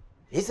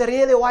 He's a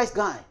really wise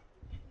guy.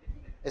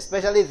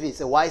 Especially if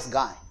he's a wise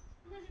guy.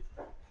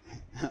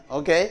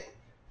 Okay?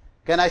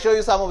 Can I show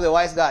you some of the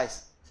wise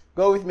guys?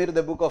 Go with me to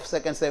the book of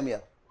 2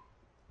 Samuel.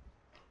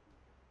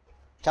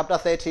 Chapter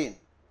 13.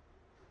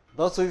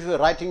 Those of you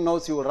writing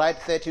notes, you will write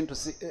 3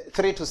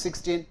 to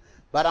 16.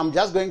 But I'm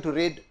just going to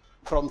read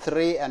from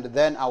 3 and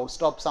then I will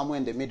stop somewhere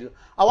in the middle.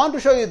 I want to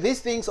show you these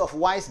things of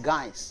wise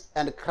guys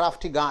and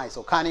crafty guys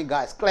or cunning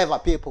guys, clever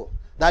people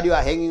that you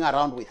are hanging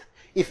around with.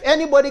 If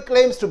anybody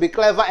claims to be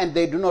clever and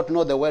they do not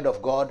know the word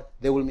of God,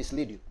 they will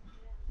mislead you.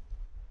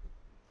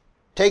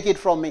 Take it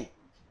from me.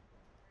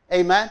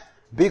 Amen?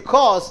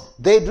 Because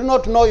they do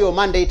not know your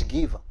mandate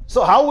giver.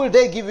 So how will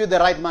they give you the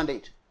right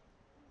mandate?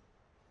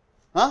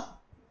 Huh?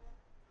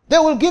 They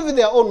will give you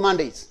their own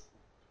mandates.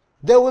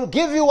 They will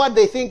give you what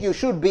they think you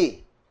should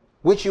be,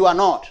 which you are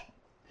not.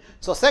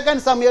 So 2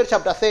 Samuel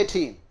chapter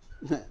 13.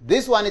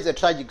 This one is a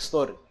tragic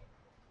story.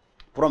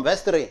 From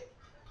verse 3.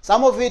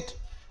 Some of it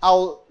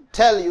I'll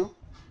tell you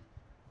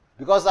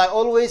because I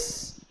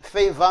always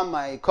favor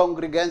my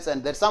congregants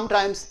and that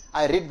sometimes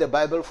I read the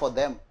Bible for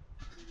them.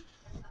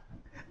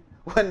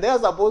 When they are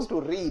supposed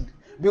to read.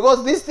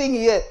 Because this thing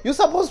here, you're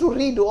supposed to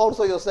read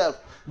also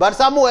yourself. But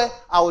somewhere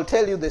I will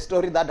tell you the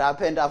story that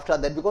happened after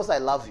that because I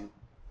love you.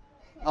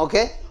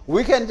 Okay?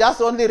 We can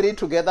just only read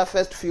together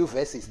first few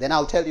verses. Then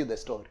I'll tell you the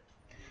story.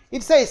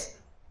 It says,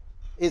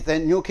 it's the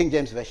New King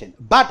James Version.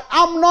 But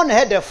Amnon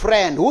had a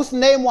friend whose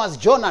name was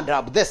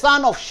Jonadab, the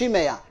son of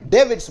Shimeah,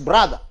 David's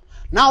brother.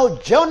 Now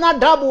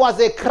Jonadab was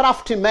a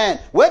crafty man.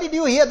 Where did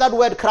you hear that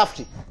word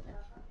crafty?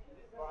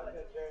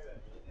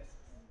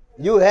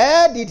 You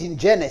heard it in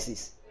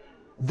Genesis.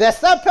 The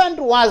serpent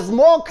was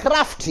more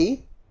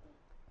crafty.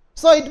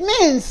 So it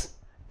means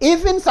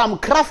even some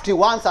crafty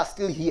ones are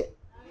still here.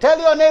 Tell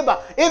your neighbor,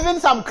 even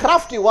some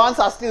crafty ones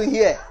are still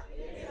here.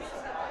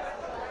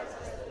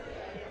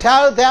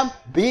 Tell them,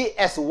 be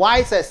as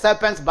wise as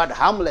serpents but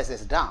harmless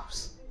as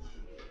doves.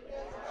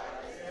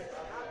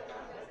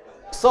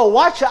 So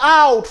watch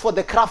out for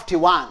the crafty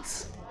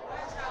ones.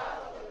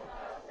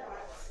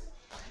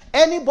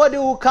 Anybody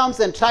who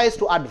comes and tries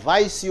to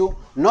advise you,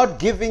 not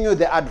giving you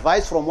the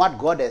advice from what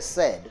God has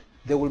said,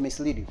 they will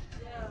mislead you.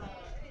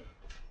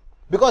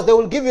 Because they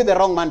will give you the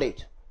wrong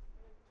mandate.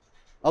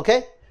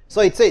 Okay? So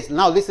it says,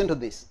 now listen to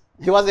this.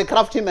 He was a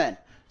crafty man.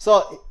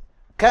 So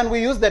can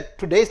we use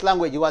today's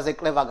language? He was a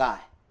clever guy.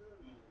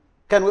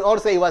 Can we all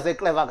say he was a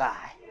clever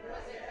guy?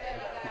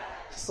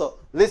 So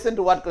listen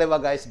to what clever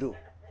guys do.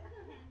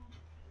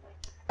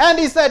 And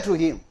he said to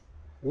him,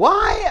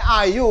 why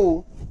are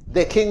you,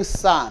 the king's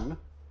son,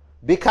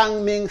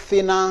 becoming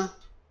thinner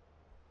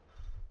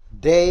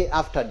day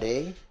after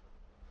day?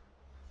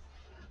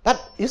 But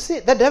you see,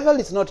 the devil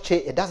is not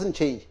change. It doesn't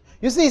change.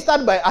 You see, he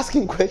started by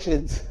asking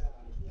questions.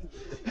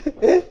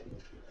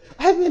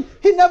 I mean,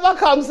 he never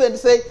comes and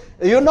say,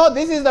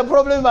 this is the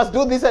problem, you must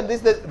do this and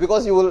this,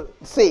 because you will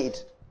say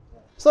it.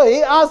 So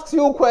he asks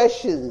you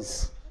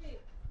questions.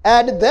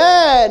 And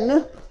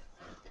then,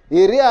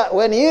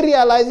 when he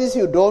realizes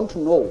you don't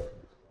know,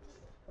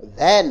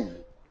 then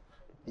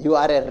you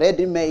are a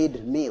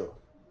ready-made meal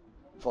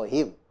for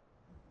him.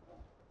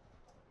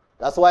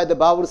 That's why the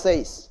Bible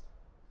says,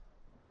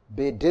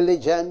 be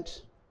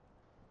diligent,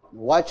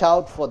 watch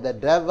out for the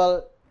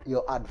devil,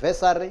 your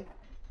adversary.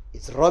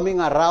 It's roaming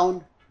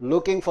around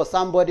looking for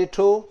somebody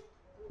to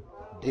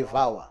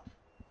devour.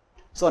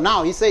 So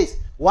now he says,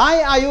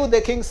 why are you,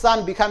 the king's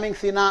son, becoming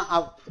thinner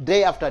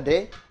day after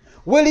day?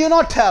 Will you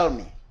not tell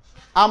me?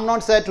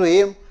 Amnon said to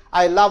him,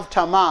 I love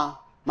Tamar,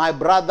 my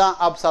brother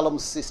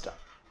Absalom's sister.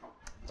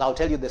 So I'll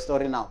tell you the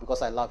story now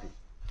because I love him.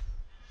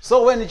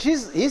 So when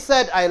he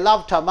said, I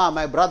love Tamar,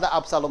 my brother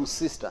Absalom's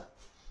sister,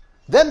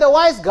 then the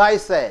wise guy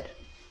said,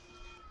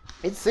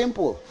 it's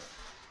simple.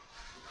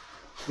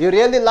 You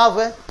really love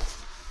her?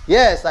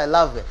 Yes, I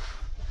love her.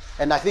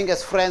 And I think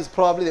as friends,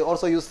 probably they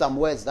also use some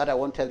words that I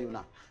won't tell you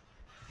now.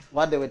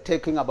 What they were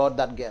talking about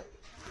that girl.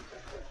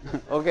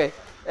 Okay.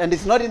 And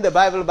it's not in the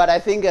Bible, but I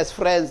think as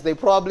friends, they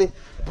probably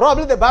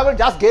the Bible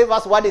just gave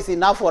us what is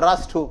enough for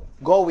us to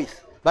go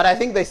with. But I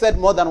think they said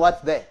more than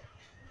what's there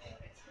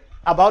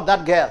about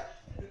that girl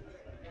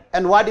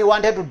and what he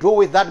wanted to do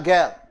with that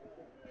girl.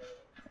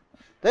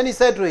 Then he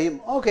said to him,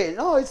 okay,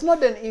 no, it's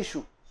not an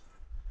issue.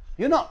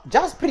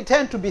 Just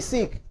pretend to be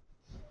sick.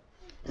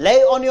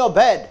 Lay on your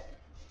bed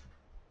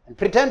and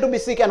pretend to be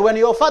sick. And when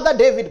your father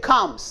David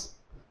comes,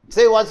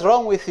 say, what's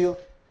wrong with you?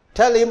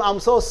 Tell him, I'm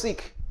so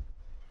sick.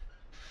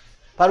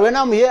 But when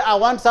I'm here, I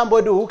want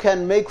somebody who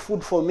can make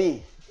food for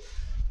me.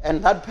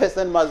 And that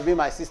person must be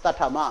my sister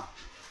Tamar.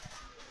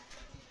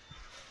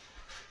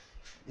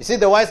 You see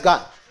the wise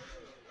guy?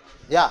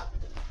 Yeah.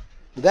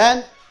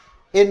 Then,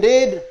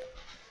 indeed,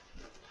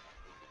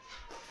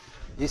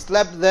 he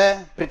slept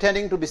there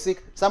pretending to be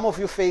sick. Some of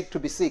you fake to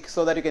be sick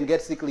so that you can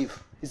get sick leave.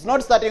 It's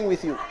not starting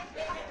with you.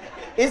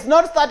 It's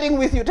not starting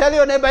with you. Tell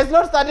your neighbor, it's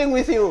not starting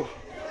with you.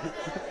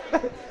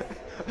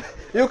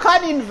 You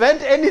can't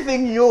invent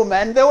anything new,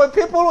 man. There were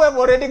people who have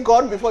already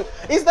gone before.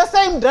 It's the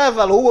same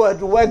devil who had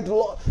worked.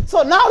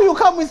 So now you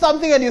come with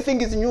something and you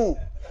think it's new.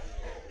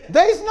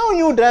 There is no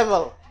new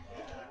devil.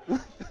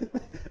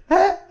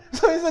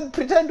 So he said,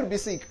 pretend to be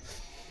sick.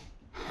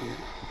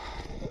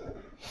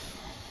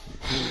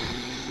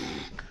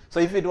 So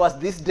if it was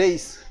these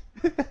days.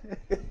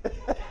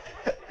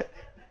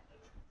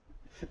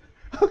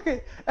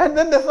 Okay. And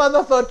then the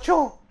father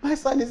thought, my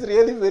son is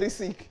really very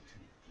sick.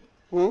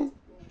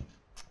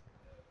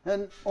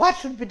 And what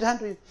should be done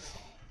to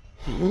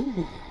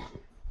him?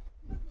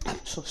 I'm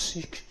so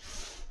sick.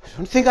 I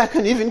don't think I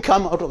can even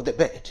come out of the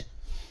bed.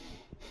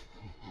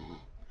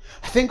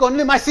 I think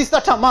only my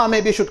sister Tamar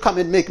maybe should come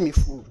and make me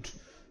food.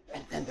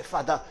 And then the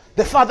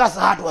father's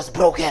heart was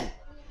broken.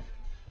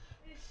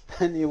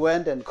 And he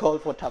went and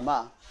called for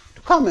Tamar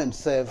to come and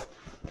serve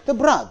the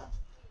brother.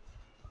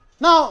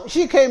 Now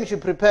she came, she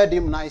prepared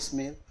him a nice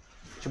meal.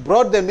 She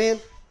brought the meal.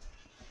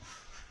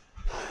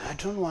 I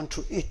don't want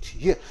to eat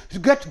here.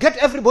 Get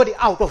everybody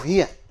out of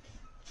here.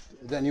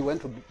 Then he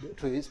went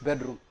to his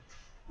bedroom.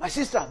 My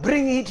sister,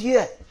 bring it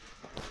here.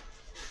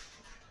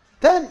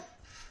 Then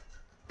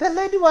the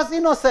lady was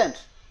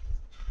innocent.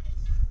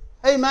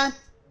 Amen.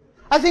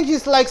 I think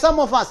she's like some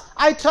of us.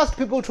 I trust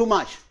people too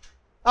much.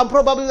 I'm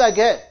probably like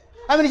her.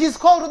 I mean, she's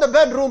called to the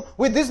bedroom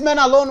with this man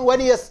alone when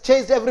he has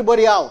chased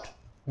everybody out.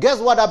 Guess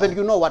what happened?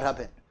 You know what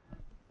happened.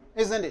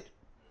 Isn't it?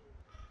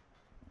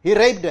 He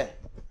raped her.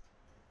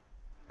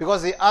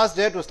 Because he asked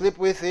her to sleep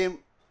with him,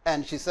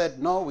 and she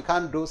said, no, we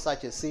can't do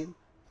such a sin.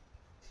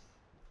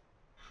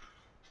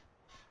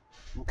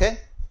 Okay?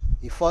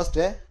 He forced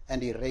her,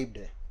 and he raped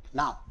her.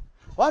 Now,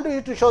 I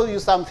want to show you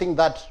something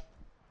that,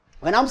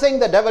 when I'm saying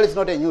the devil is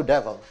not a new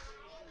devil,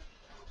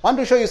 I want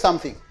to show you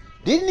something.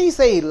 Didn't he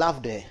say he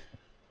loved her?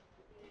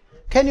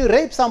 Can you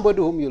rape somebody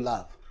whom you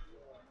love?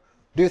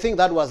 Do you think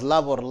that was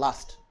love or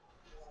lust?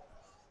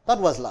 That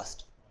was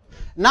lust.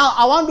 Now,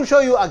 I want to show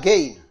you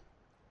again.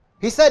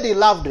 He said he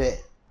loved her.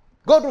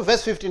 Go to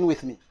verse 15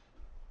 with me.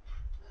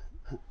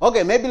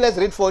 Okay, maybe let's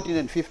read 14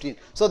 and 15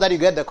 so that you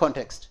get the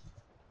context.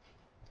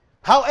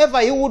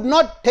 However, he would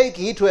not take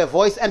heed to her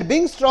voice, and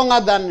being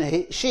stronger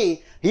than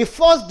she, he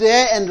forced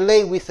her and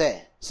lay with her.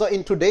 So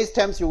in today's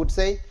terms, you would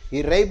say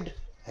he raped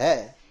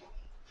her.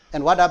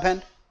 And what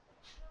happened?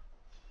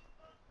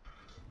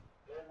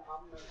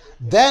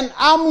 Then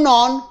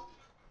Amnon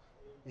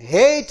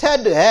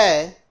hated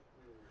her.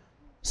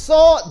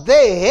 So the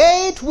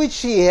hate which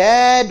he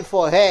had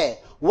for her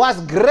was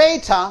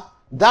greater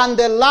than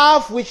the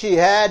love which he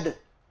had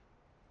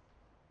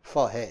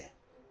for her.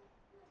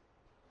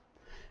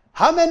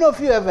 How many of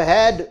you have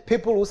had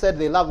people who said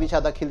they love each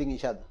other killing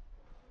each other?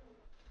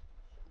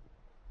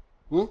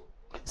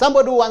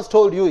 Somebody who once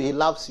told you he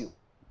loves you.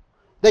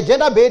 The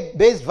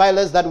gender-based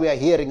violence that we are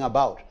hearing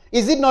about,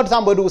 is it not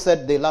somebody who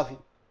said they love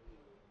you?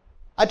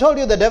 I told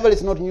you the devil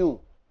is not new.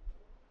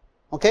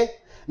 Okay?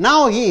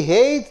 Now he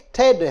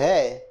hated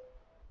her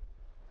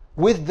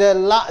with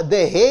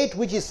the hate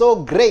which is so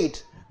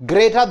great,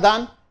 greater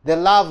than the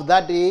love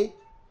that he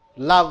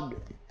loved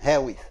her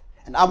with.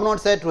 And Amnon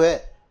said to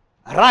her,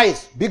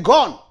 "Arise, be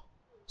gone."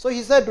 So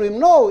he said to him,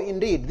 "No,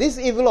 indeed, this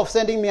evil of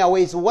sending me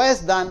away is worse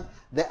than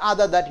the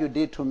other that you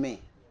did to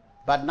me."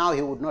 But now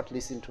he would not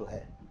listen to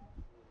her.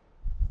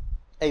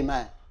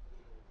 Amen.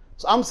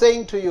 So I'm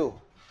saying to you,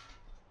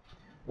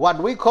 what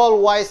we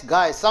call wise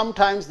guys,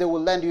 sometimes they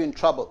will land you in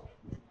trouble.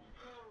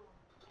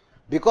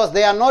 Because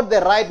they are not the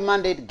right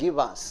mandate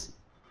givers.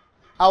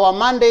 Our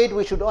mandate,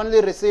 we should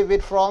only receive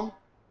it from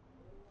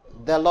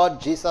the Lord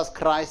Jesus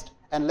Christ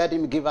and let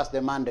him give us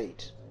the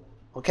mandate.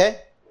 Okay?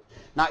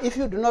 Now, if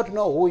you do not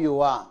know who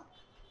you are,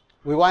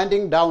 We're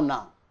winding down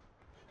now.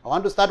 I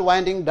want to start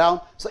winding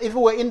down. So if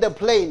we were in the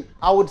plane,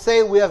 I would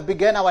say we have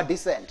begun our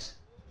descent.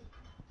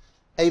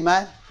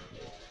 Amen?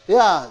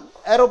 Yeah,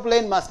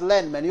 aeroplane must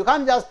land, man. You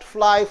can't just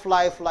fly.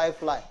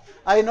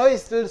 I know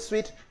it's still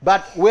sweet,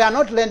 but we are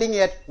not landing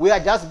yet. We are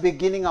just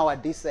beginning our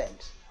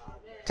descent.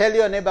 Tell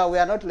your neighbor, we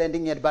are not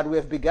landing yet, but we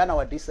have begun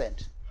our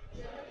descent.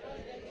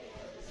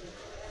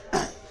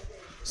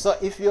 So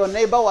if your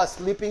neighbor was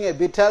sleeping a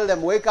bit, tell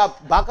them, wake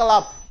up, buckle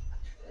up.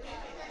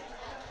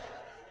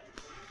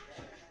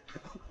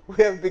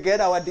 We have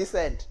begun our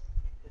descent.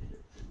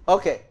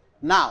 Okay,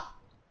 now,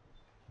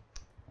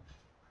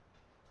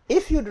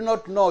 if you do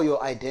not know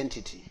your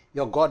identity,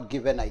 your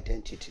God-given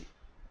identity,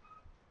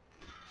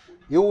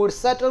 you will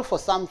settle for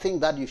something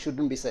that you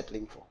shouldn't be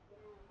settling for.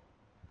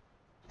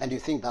 And you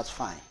think that's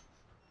fine.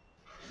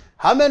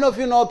 How many of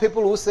you know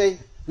people who say,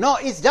 no,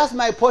 it's just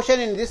my portion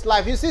in this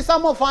life? You see,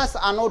 some of us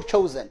are not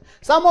chosen.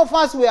 Some of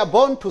us, we are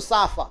born to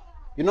suffer.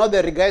 You know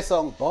the reggae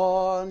song,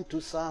 Born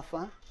to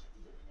Suffer?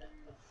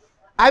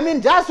 I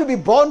mean, just to be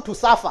born to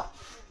suffer.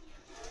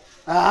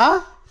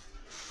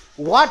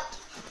 What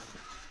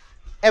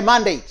a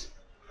mandate.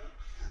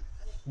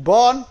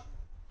 Born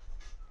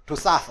to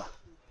suffer.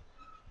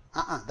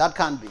 That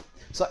can't be.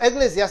 So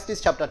Ecclesiastes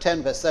chapter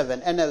 10 verse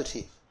 7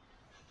 NLT.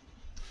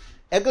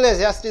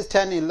 Ecclesiastes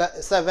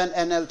 10:7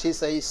 NLT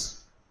says,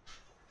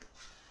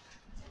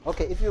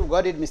 okay, if you've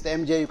got it, Mr.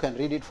 MJ, you can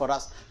read it for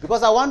us.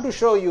 Because I want to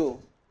show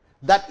you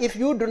that if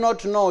you do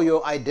not know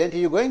your identity,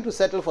 you're going to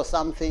settle for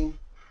something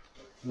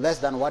less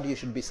than what you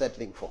should be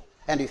settling for.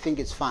 And you think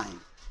it's fine.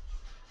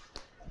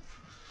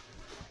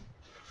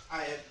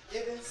 I have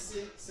even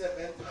seen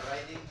servants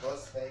riding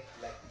horseback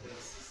like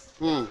princes.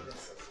 Walking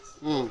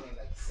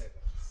like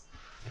servants.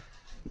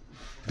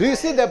 Do you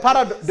see the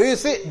paradox?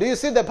 Do you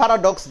see the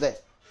paradox there?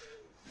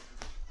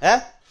 Eh?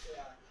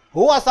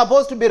 Who are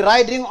supposed to be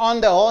riding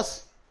on the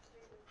horse?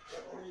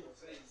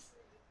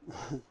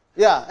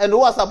 Yeah, and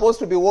who are supposed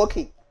to be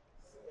walking?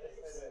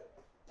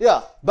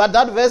 Yeah, but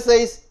that verse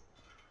says,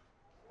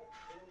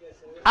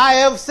 I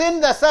have seen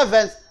the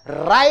servants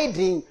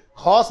riding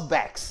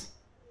horsebacks.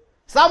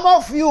 Some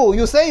of you,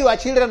 you say you are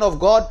children of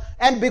God,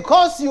 and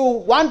because you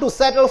want to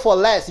settle for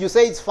less, you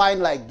say it's fine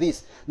like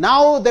this.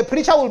 Now the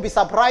preacher will be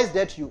surprised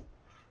at you.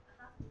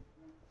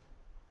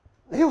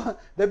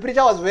 The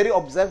preacher was very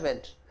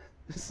observant,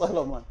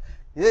 Solomon.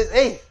 He says,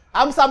 hey,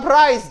 I'm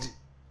surprised.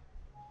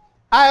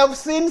 I have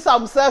seen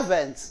some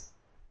servants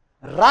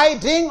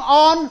riding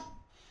on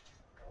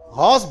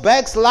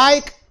horsebacks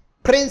like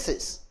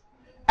princes,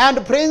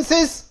 and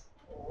princes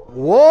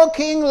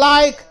walking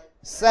like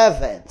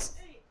servants.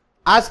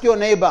 Ask your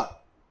neighbor,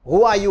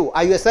 who are you?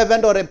 Are you a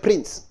servant or a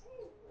prince?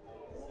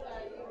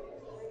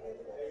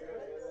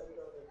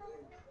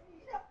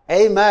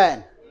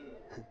 Amen.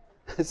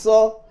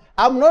 So,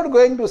 I'm not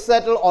going to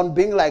settle on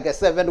being like a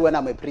servant when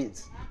I'm a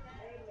prince.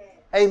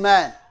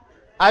 Amen.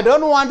 I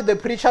don't want the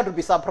preacher to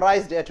be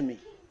surprised at me.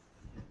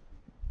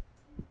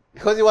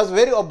 Because he was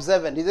very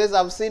observant. He says,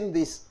 I've seen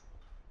this.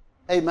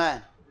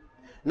 Amen.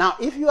 Now,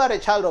 if you are a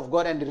child of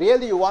God and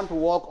really you want to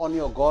walk on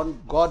your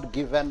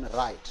God-given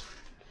right,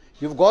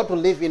 you've got to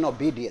live in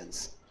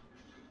obedience.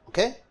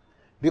 Okay?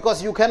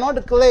 Because you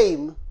cannot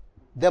claim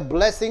the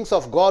blessings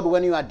of God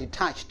when you are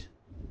detached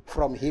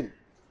from Him.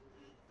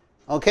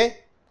 Okay?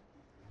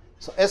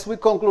 So as we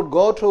conclude,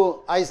 go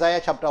to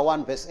Isaiah chapter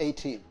 1 verse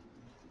 18.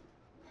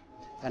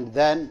 And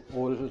then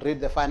we'll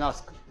read the final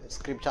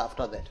scripture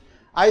after that.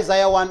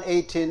 Isaiah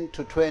 1:18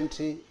 to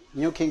 20,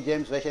 New King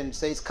James Version,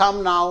 says,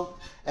 come now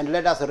and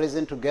let us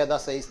reason together,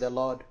 says the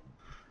Lord.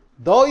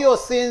 Though your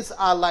sins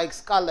are like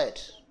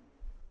scarlet,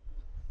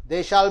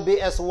 they shall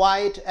be as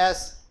white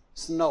as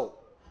snow.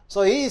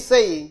 So he is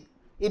saying,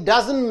 it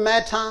doesn't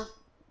matter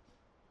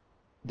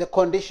the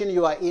condition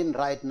you are in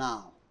right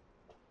now.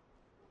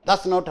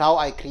 That's not how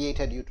I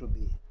created you to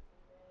be.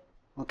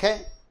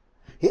 Okay?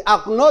 He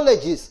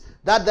acknowledges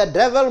that the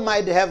devil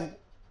might have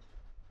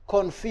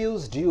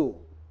confused you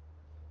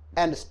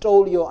and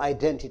stole your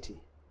identity.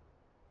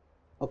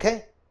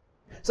 Okay?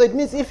 So it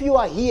means if you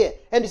are here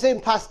and you say,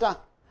 Pastor,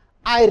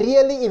 I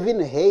really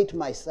even hate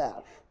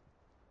myself.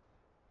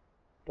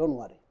 Don't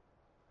worry.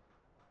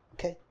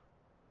 Okay?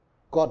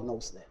 God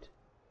knows that.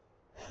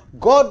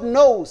 God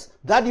knows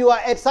that you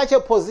are at such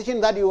a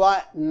position that you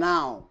are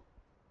now.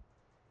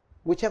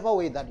 Whichever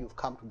way that you've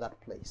come to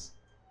that place.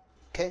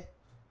 Okay? It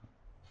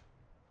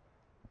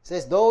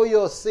says, though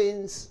your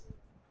sins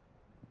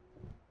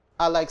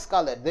are like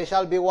scarlet, they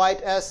shall be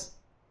white as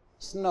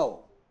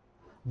snow.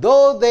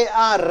 Though they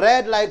are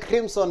red like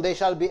crimson, they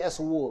shall be as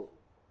wool.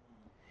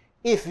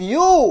 If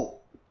you,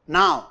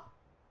 now,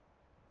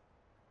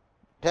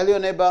 tell your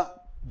neighbor,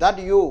 that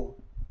you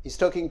is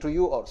talking to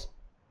you also.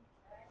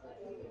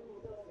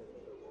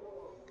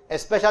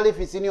 Especially if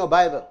it's in your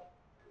Bible.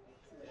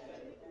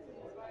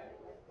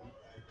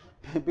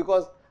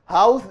 Because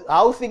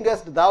how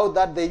thinkest thou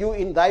that the you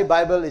in thy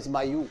Bible is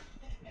my you?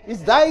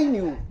 It's thine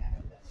you.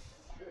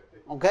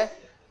 Okay?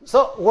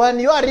 So when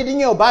you are reading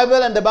your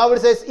Bible and the Bible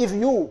says, if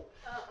you,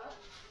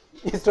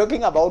 it's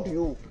talking about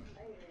you.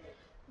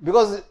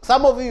 Because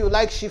some of you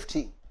like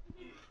shifting.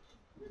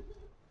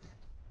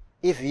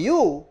 If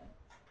you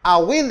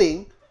are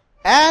willing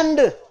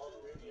and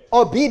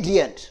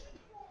obedient.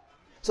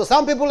 So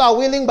some people are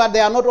willing but they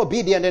are not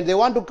obedient and they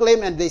want to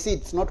claim and they see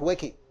it's not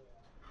working.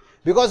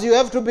 Because you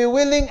have to be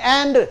willing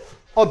and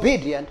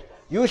obedient.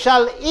 You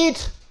shall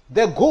eat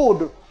the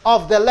good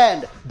of the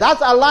land.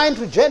 That's aligned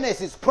to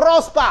Genesis.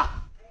 Prosper.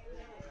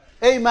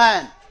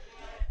 Amen.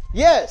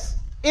 Yes.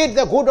 Eat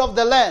the good of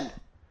the land.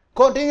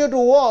 Continue to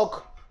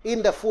walk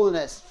in the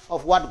fullness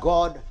of what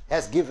God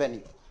has given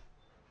you.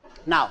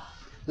 Now,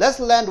 let's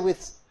land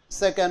with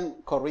 2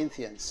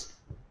 Corinthians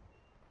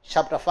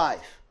chapter 5.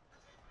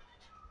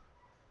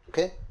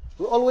 Okay?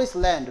 We always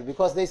land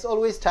because there's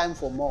always time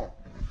for more.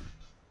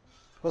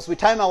 Because we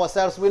time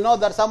ourselves. We know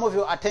that some of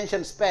your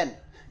attention span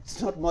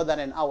is not more than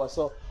an hour.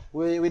 So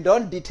we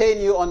don't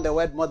detain you on the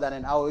word more than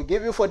an hour. We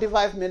give you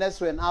 45 minutes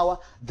to an hour.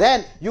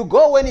 Then you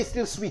go when it's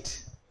still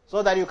sweet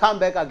so that you come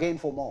back again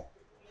for more.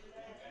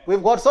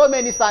 We've got so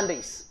many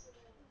Sundays.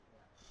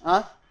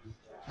 Huh?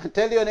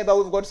 Tell your neighbor,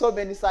 we've got so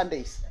many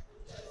Sundays.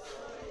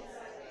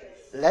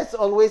 Let's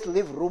always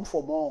leave room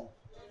for more.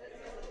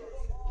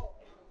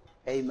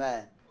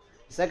 Amen.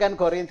 2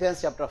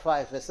 Corinthians chapter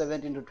 5, verse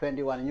 17 to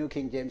 21, New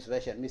King James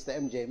Version. Mr.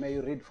 MJ, may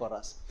you read for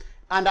us.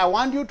 And I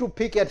want you to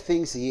pick at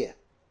things here.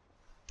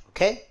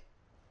 Okay?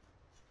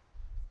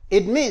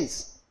 It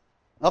means,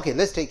 okay,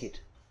 let's take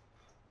it.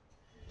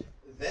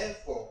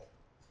 Therefore,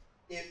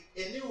 if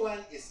anyone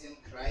is in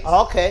Christ...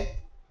 Okay.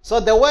 So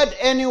the word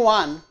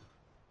anyone,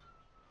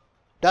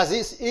 does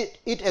it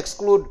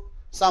exclude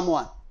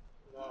someone?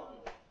 No.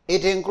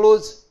 It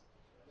includes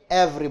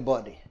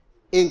everybody,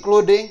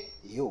 including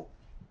you.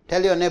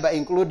 Tell your neighbor,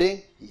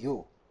 including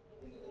you.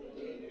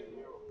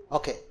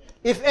 Okay.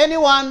 If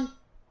anyone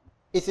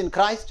is in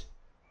Christ,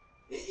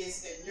 he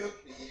is a new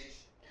creation.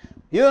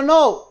 You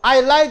know, I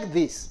like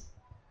this.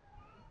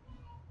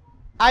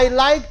 I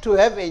like to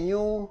have a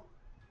new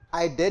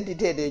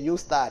identity and a new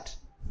start.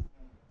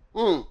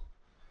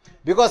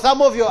 Because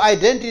some of your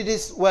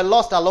identities were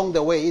lost along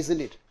the way,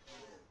 isn't it?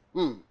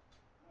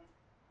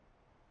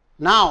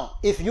 Now,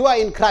 if you are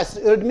in Christ,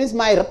 it means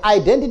my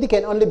identity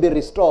can only be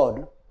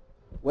restored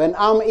when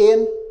I'm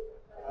in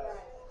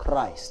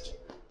Christ.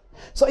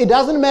 So it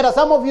doesn't matter.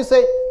 Some of you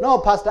say, no,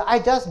 Pastor, I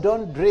just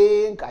don't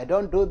drink. I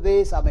don't do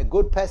this. I'm a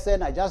good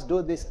person. I just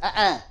do this.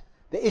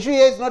 The issue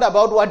here is not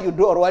about what you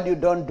do or what you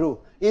don't do.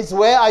 It's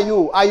where are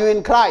you? Are you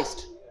in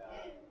Christ?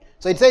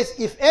 So it says,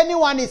 if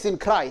anyone is in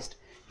Christ,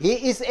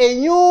 he is a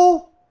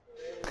new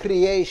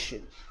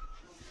creation.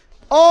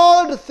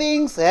 Old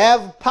things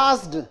have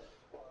passed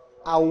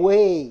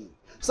away.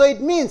 So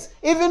it means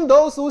even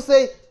those who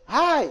say,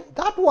 hi,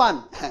 that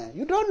one,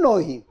 you don't know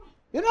him.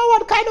 You know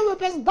what kind of a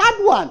person? That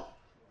one.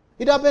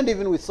 It happened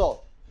even with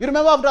Saul. You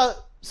remember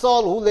after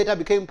Saul, who later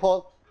became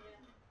Paul?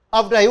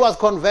 After he was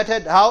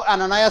converted, how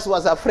Ananias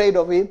was afraid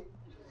of him.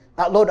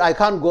 Lord, I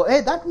can't go.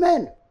 Hey, that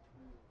man,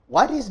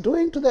 what he's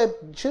doing to the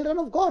children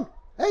of God?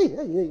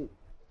 Hey.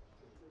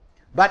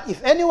 But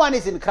if anyone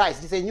is in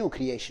Christ, it's a new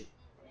creation.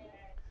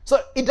 So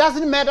it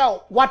doesn't matter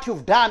what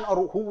you've done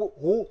or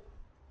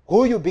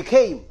who you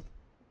became.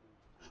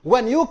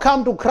 When you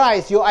come to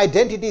Christ, your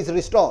identity is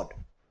restored.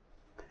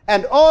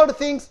 And all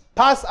things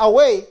pass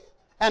away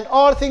and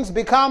all things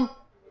become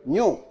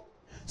new.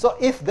 So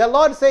if the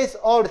Lord says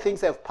all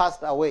things have passed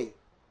away,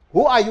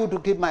 who are you to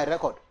keep my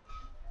record?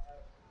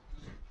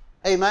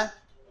 Amen.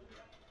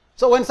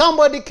 So when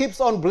somebody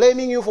keeps on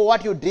blaming you for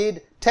what you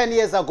did 10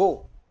 years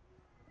ago,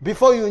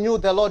 before you knew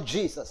the Lord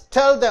Jesus,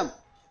 tell them,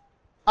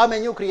 I'm a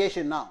new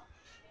creation now.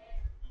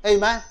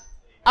 Amen.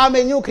 I'm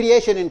a new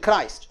creation in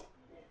Christ.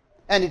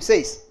 And it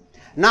says,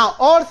 now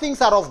all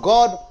things are of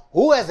God,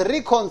 who has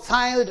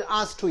reconciled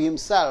us to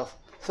himself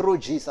through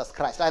Jesus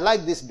Christ. I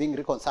like this, being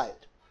reconciled.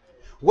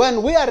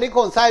 When we are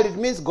reconciled, it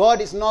means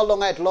God is no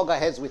longer at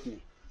loggerheads with me.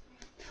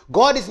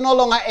 God is no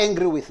longer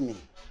angry with me.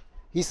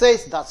 He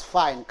says, that's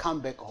fine,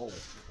 come back home.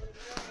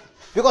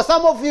 Because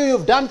some of you,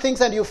 you've done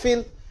things and you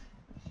feel,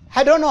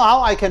 I don't know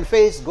how I can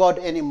face God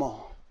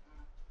anymore.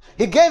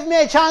 He gave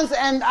me a chance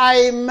and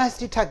I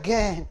messed it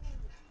again.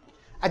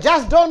 I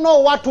just don't know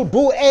what to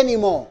do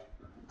anymore.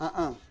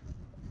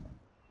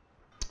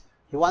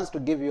 He wants to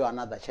give you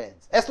another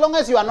chance. As long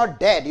as you are not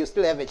dead, you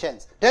still have a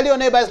chance. Tell your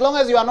neighbor, as long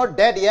as you are not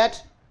dead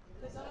yet,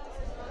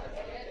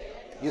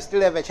 you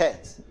still have a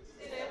chance.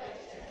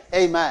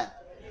 Amen.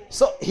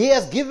 So he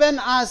has given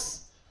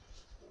us,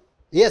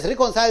 he has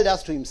reconciled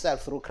us to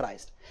himself through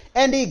Christ.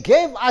 And he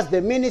gave us the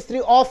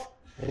ministry of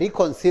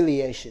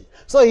reconciliation.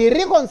 So he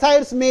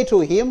reconciles me to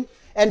him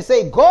and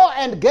say, go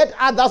and get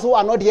others who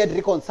are not yet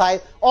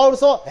reconciled.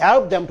 Also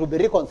help them to be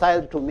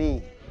reconciled to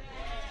me.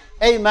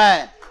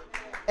 Amen.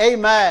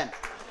 Amen.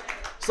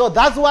 So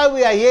that's why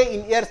we are here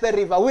in Eerste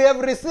River. We have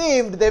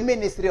received the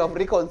ministry of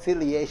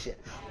reconciliation.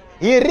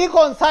 He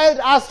reconciled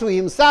us to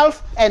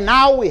himself, and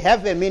now we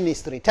have a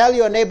ministry. Tell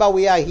your neighbor,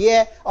 we are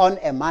here on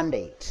a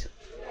mandate.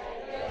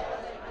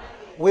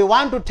 We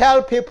want to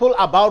tell people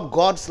about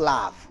God's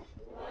love.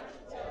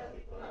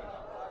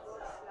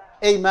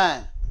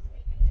 Amen.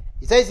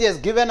 He says he has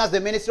given us the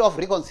ministry of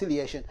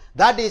reconciliation.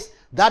 That is,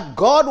 that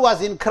God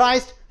was in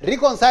Christ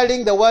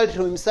reconciling the world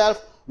to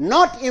himself,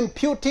 not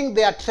imputing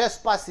their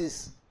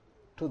trespasses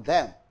to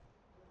them.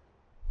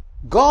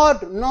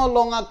 God no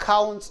longer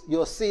counts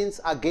your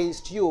sins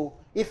against you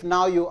if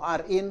now you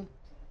are in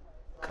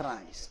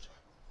Christ.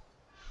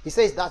 He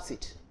says that's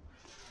it.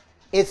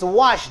 It's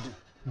washed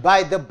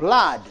by the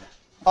blood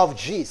of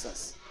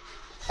Jesus.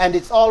 And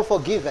it's all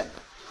forgiven.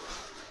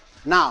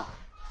 Now,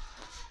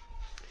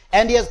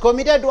 and he has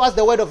committed to us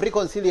the word of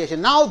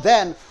reconciliation. Now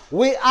then,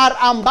 we are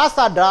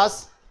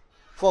ambassadors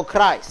for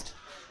Christ.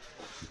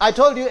 I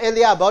told you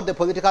earlier about the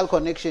political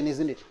connection,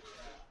 isn't it?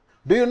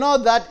 Do you know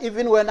that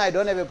even when I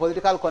don't have a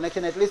political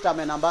connection, at least I'm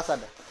an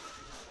ambassador?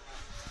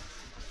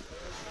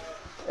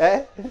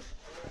 Eh?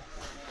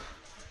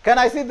 Can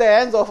I see the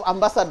hands of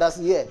ambassadors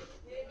here?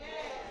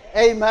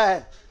 Amen.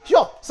 Amen.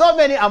 Sure, so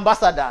many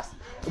ambassadors.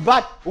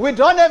 But we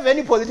don't have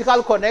any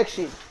political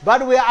connection.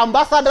 But we are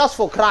ambassadors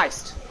for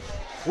Christ.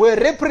 We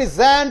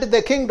represent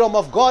the kingdom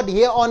of God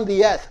here on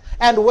the earth.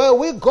 And where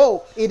we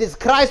go, it is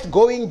Christ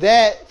going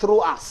there through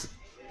us.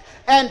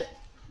 And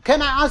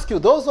can I ask you,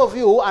 those of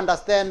you who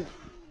understand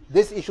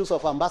these issues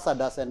of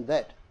ambassadors and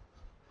that,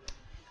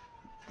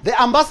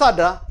 the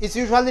ambassador is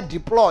usually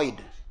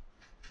deployed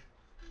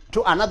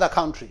to another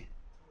country,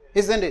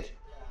 isn't it?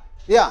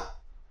 Yeah.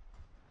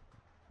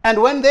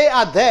 And when they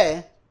are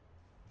there,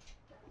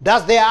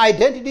 does their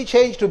identity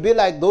change to be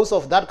like those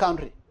of that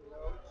country?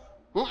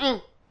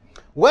 Mm-mm.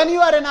 When you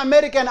are an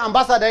American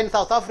ambassador in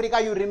South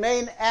Africa, you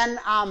remain an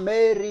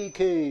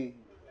American.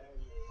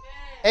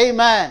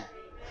 Amen.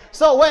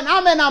 So when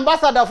I'm an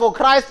ambassador for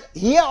Christ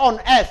here on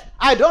earth,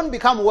 I don't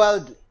become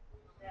worldly.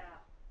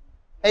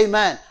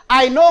 Amen.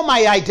 I know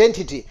my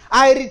identity.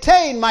 I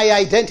retain my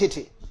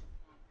identity.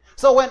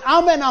 So when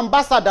I'm an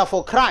ambassador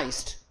for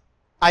Christ,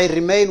 I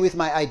remain with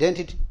my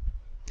identity.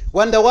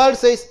 When the world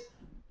says,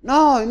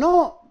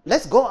 no,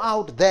 let's go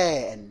out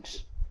there and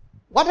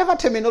whatever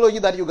terminology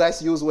that you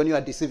guys use when you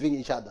are deceiving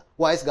each other,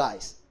 wise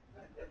guys.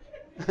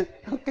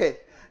 Okay.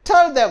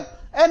 Tell them,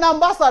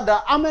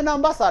 I'm an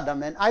ambassador,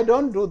 man. I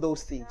don't do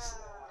those things.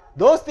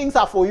 Those things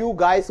are for you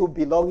guys who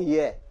belong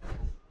here.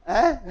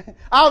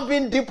 I've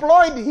been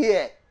deployed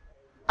here.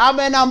 I'm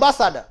an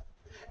ambassador.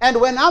 And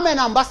when I'm an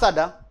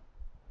ambassador,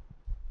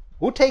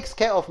 who takes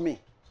care of me?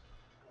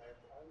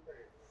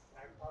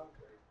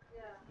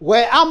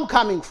 Where I'm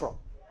coming from.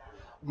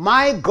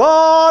 My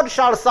God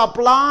shall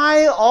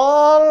supply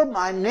all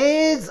my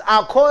needs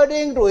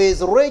according to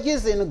his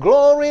riches in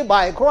glory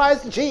by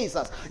Christ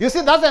Jesus. You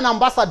see, that's an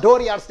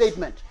ambassadorial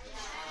statement.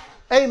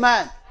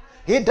 Amen.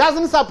 He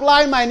doesn't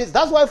supply my needs.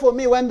 That's why for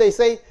me when they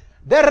say,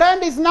 the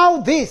rent is now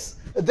this,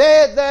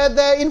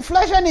 the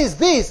inflation is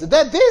this,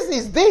 this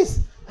is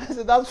this, I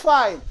said, that's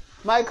fine.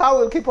 My car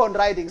will keep on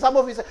riding. Some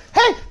of you say,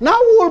 hey, now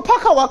we will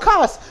park our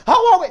cars.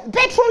 How are we?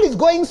 Petrol is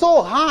going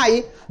so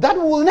high that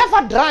we will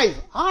never drive.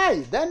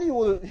 Aye, then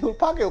you'll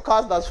park your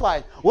cars, that's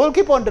fine. We'll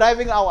keep on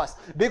driving ours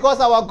because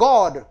our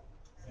God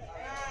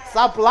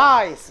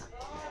supplies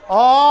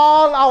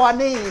all our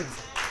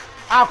needs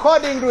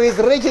according to his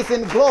riches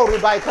in glory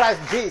by Christ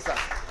Jesus.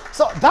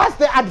 So that's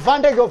the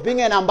advantage of being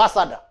an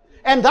ambassador.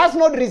 And that's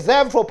not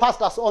reserved for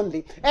pastors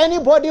only.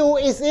 Anybody who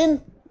is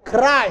in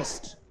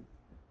Christ,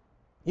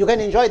 you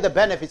can enjoy the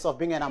benefits of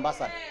being an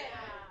ambassador.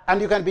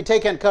 And you can be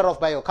taken care of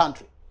by your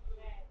country.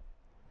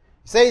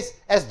 It says,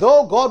 as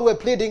though God were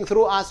pleading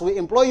through us, we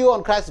implore you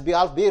on Christ's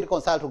behalf, be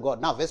reconciled to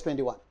God. Now, verse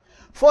 21.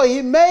 For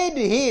he made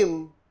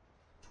him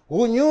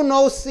who knew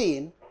no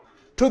sin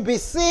to be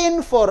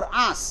sin for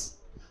us,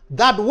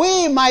 that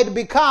we might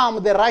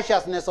become the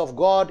righteousness of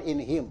God in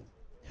him.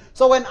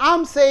 So when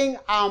I'm saying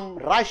I'm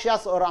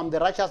righteous or I'm the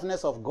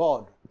righteousness of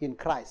God in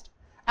Christ,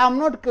 I'm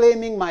not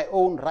claiming my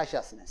own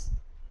righteousness.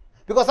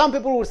 Because some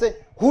people will say,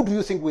 who do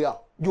you think we are?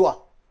 You are.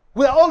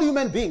 We are all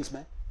human beings,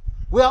 man.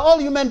 We are all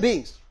human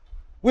beings.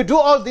 We do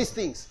all these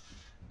things.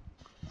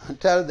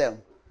 Tell them,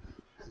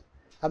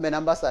 I'm an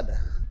ambassador.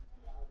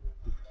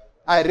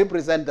 I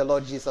represent the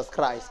Lord Jesus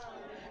Christ.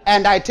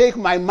 And I take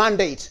my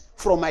mandate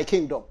from my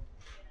kingdom.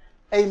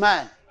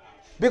 Amen.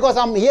 Because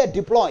I'm here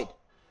deployed.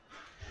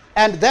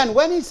 And then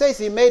when he says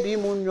he made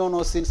him who knew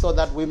no sin so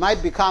that we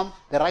might become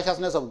the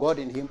righteousness of God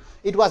in him,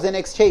 it was an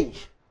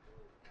exchange.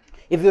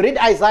 If you read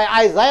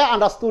Isaiah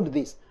understood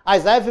this.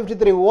 Isaiah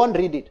 53, we won't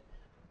read it.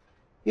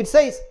 It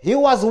says, he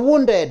was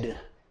wounded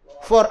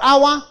for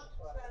our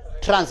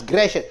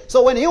transgression.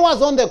 So when he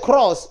was on the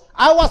cross,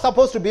 I was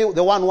supposed to be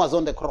the one who was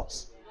on the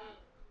cross.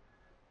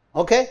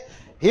 Okay?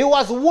 He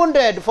was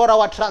wounded for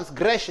our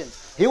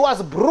transgressions. He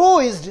was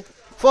bruised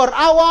for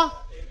our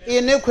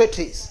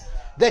iniquities.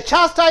 The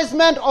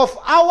chastisement of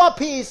our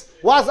peace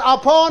was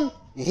upon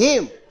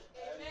him.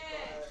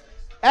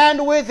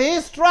 And with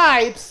his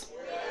stripes,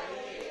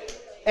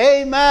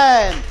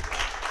 amen.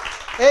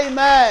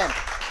 Amen.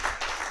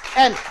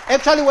 And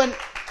actually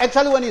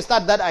when you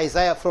start that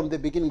Isaiah from the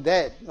beginning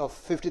there of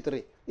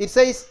 53, it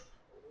says,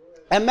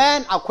 a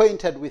man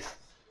acquainted with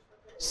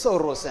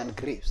sorrows and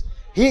griefs.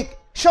 He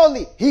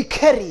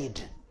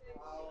carried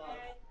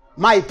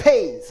my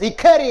pains. He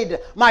carried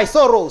my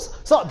sorrows.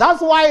 So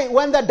that's why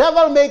when the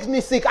devil makes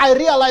me sick, I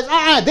realize,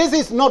 this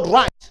is not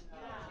right.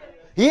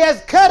 He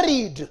has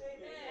carried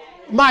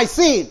my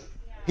sin.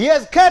 He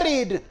has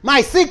carried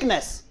my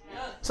sickness.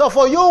 So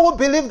for you who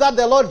believe that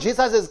the Lord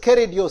Jesus has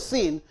carried your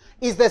sin,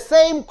 is the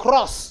same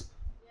cross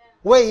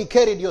where he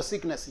carried your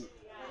sickness in.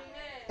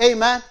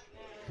 Amen.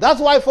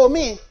 That's why for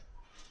me,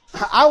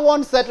 I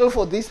won't settle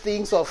for these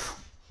things of,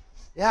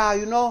 we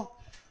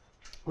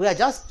are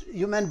just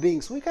human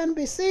beings. We can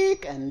be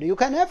sick and you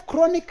can have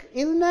chronic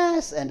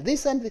illness and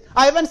this and this.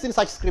 I haven't seen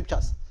such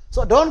scriptures.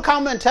 So don't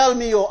come and tell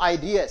me your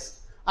ideas.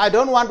 I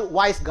don't want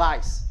wise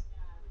guys.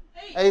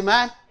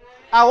 Amen.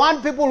 I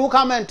want people who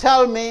come and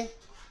tell me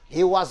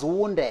he was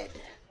wounded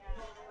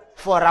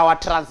for our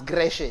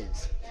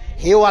transgressions.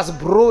 He was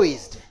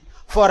bruised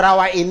for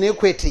our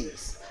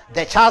iniquities.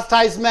 The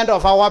chastisement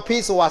of our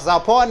peace was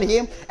upon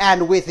him,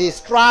 and with his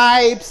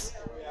stripes.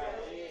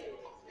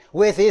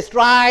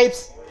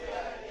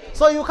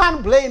 So you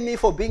can't blame me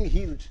for being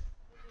healed.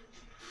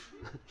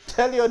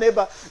 Tell your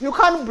neighbor, you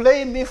can't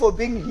blame me for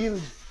being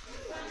healed.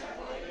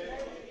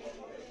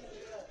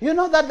 You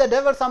know that the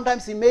devil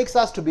sometimes he makes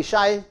us to be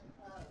shy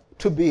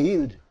to be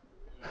healed.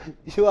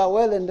 You are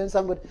well, and then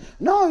somebody,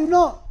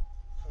 no,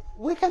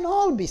 we can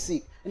all be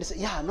sick. And they say,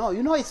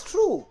 it's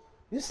true.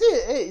 You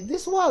see,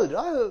 this world,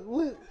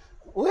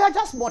 we are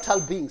just mortal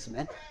beings,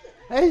 man.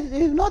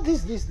 Not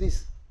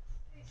this.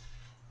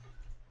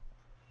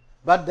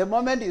 But the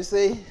moment you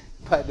say,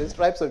 by the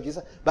stripes of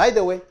Jesus, by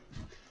the way,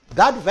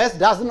 that verse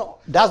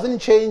doesn't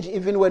change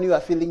even when you are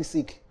feeling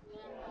sick.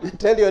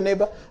 Tell your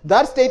neighbor,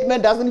 that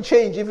statement doesn't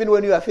change even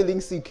when you are feeling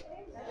sick.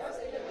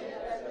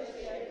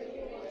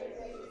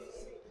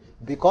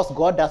 Because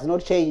God does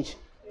not change.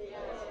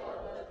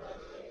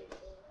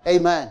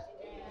 Amen.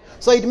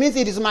 So it means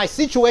it is my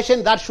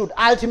situation that should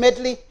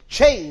ultimately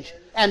change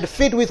and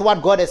fit with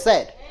what God has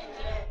said.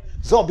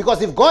 So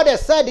because if God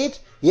has said it,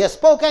 he has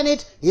spoken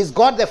it, he's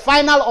got the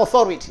final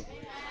authority.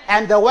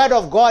 And the word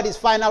of God is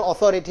final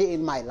authority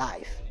in my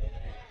life.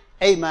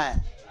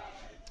 Amen.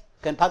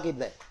 Can park it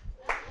there.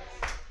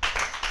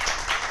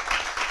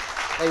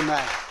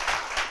 Amen.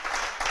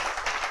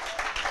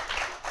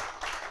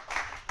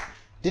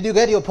 Did you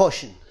get your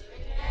portion?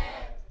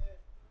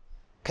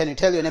 Can you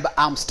tell your neighbor,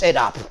 I'm stirred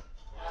up.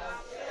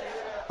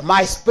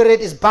 My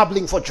spirit is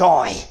bubbling for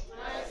joy.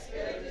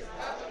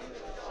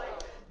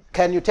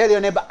 Can you tell your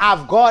neighbor,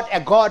 I've got a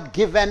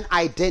God-given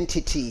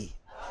identity.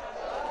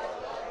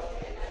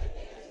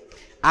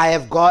 I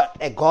have got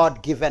a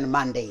God-given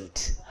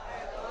mandate.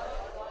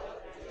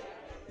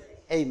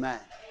 Amen.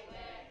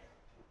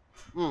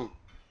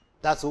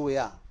 That's who we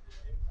are.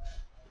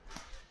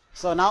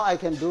 So now I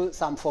can do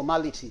some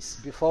formalities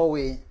before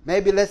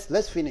maybe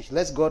let's finish.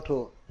 Let's go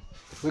to,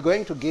 we're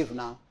going to give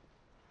now.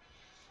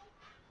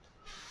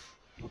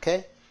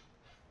 Okay?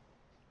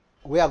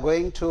 We are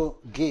going to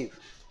give.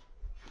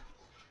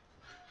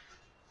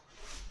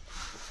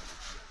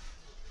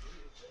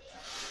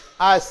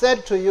 I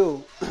said to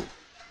you,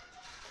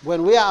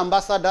 when we are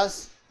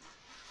ambassadors,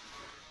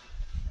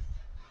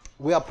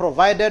 we are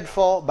provided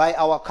for by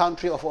our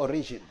country of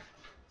origin.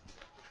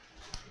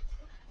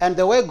 And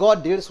the way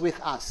God deals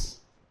with us,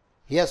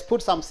 he has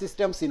put some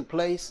systems in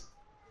place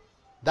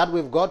that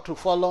we've got to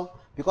follow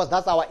because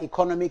that's our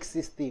economic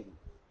system.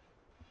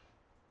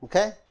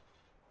 Okay?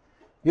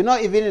 You know,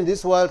 even in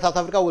this world, South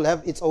Africa will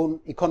have its own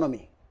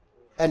economy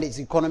and its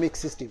economic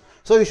system.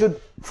 So you should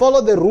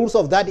follow the rules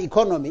of that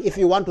economy if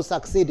you want to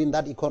succeed in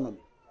that economy.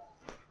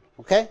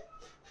 Okay?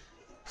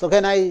 So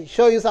can I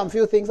show you some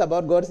few things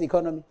about God's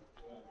economy?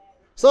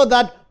 So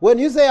that when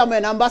you say I'm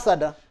an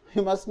ambassador,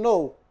 you must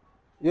know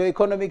your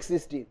economic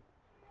system.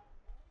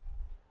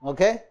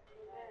 Okay?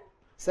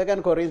 2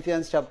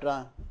 Corinthians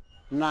chapter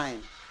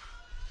 9.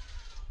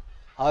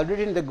 I'll read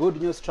in the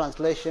Good News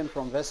translation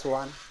from verse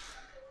 1.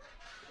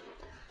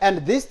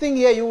 And this thing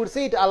here, you will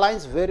see it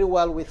aligns very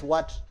well with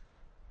what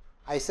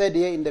I said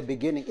here in the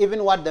beginning.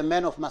 Even what the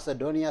men of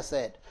Macedonia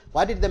said.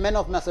 What did the men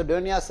of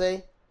Macedonia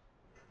say?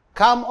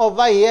 Come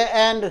over here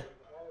and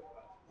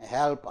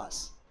help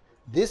us.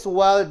 This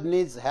world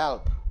needs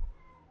help.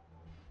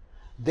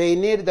 They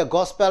need the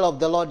gospel of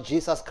the Lord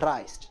Jesus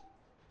Christ.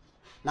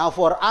 Now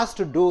for us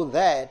to do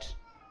that,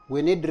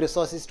 we need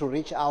resources to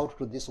reach out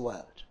to this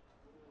world.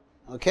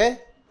 Okay?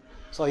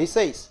 So he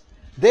says,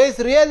 there is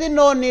really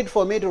no need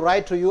for me to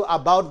write to you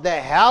about the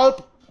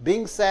help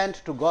being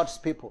sent to God's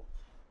people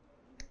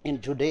in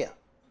Judea.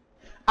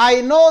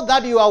 I know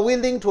that you are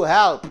willing to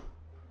help.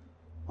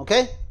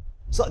 Okay?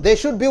 So there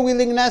should be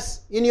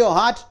willingness in your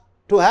heart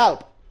to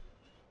help.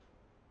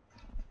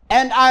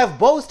 And I have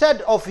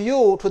boasted of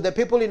you to the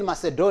people in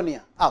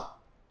Macedonia.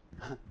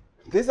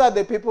 These are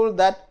the people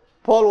that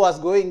Paul was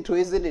going to,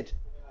 isn't it?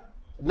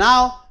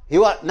 Now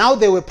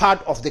they were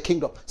part of the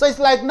kingdom. So it's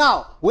like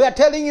now, we are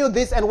telling you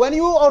this, and when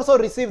you also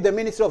receive the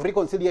ministry of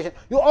reconciliation,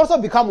 you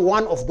also become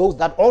one of those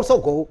that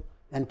also go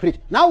and preach.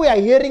 Now we are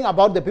hearing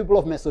about the people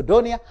of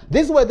Macedonia.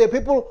 These were the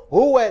people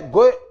who were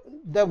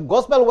the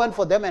gospel went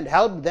for them and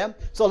helped them.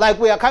 So like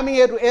we are coming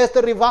here to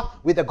Esther River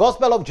with the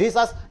gospel of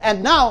Jesus,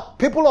 and now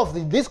people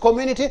of this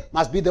community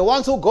must be the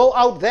ones who go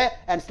out there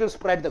and still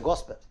spread the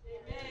gospel.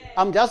 Amen.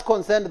 I'm just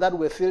concerned that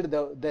we filled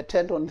the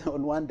tent on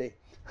one day.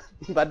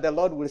 But the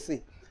Lord will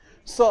see.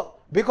 So,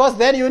 because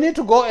then you need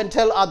to go and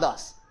tell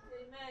others.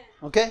 Amen.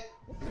 Okay?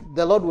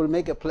 The Lord will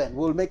make a plan.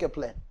 We'll make a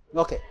plan.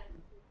 Okay.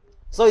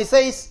 So he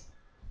says,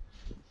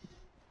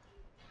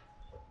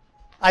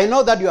 I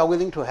know that you are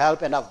willing to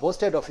help, and I've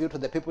boasted of you to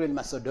the people in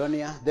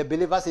Macedonia, the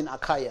believers in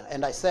Achaia.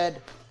 And I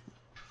said,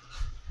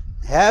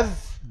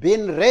 have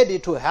been ready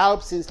to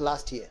help since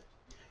last year.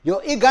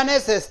 Your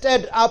eagerness has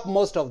stirred up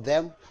most of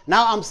them.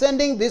 Now I'm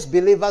sending these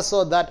believers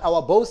so that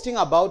our boasting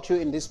about you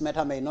in this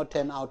matter may not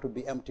turn out to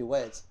be empty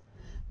words.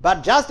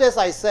 But just as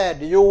I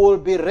said, you will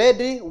be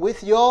ready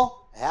with your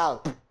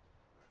help.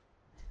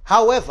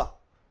 However,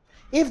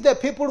 if the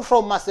people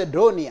from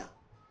Macedonia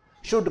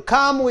should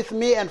come with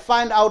me and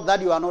find out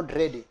that you are not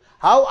ready,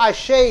 how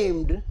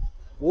ashamed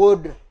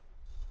would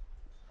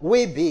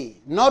we be,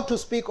 not to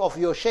speak of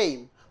your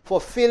shame, for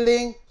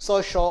feeling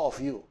so sure of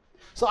you.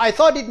 So I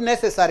thought it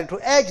necessary to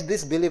urge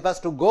these believers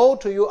to go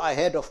to you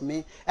ahead of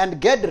me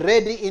and get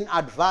ready in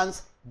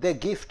advance the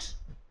gift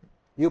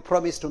you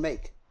promised to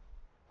make.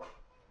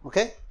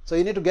 Okay? So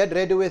you need to get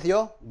ready with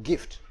your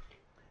gift.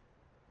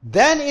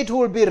 Then it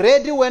will be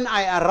ready when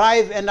I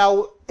arrive, and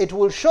it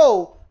will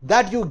show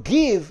that you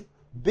give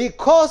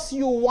because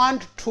you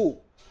want to,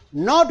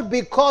 not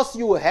because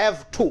you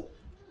have to.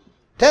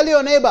 Tell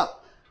your neighbor,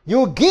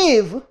 you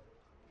give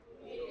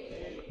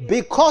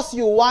because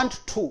you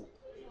want to,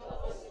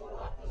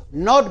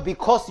 not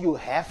because you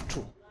have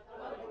to.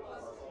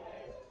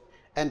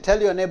 And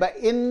tell your neighbor,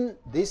 in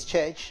this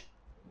church,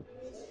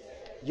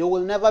 you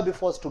will never be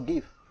forced to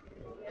give.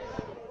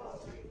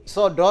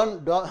 So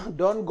don't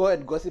go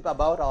and gossip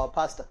about our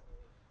pastor.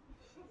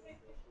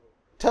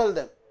 Tell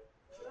them.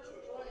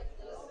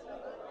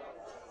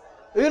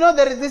 You know,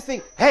 there is this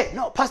thing, hey,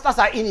 no, pastors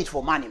are in it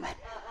for money, man.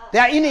 They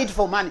are in it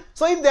for money.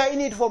 So if they are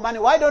in it for money,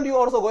 why don't you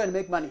also go and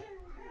make money?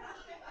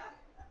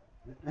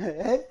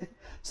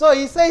 So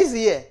he says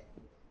here,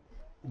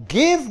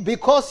 give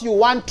because you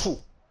want to,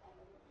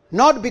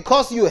 not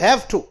because you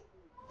have to.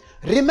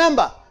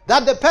 Remember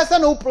that the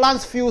person who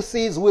plants few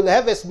seeds will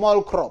have a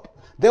small crop.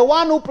 The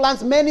one who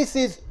plants many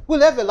seeds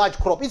will have a large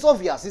crop. It's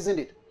obvious, isn't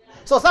it?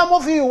 So some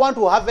of you want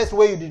to harvest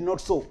where you did not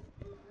sow.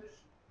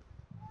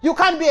 You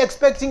can't be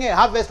expecting a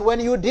harvest when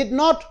you did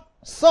not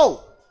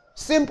sow.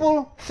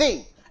 Simple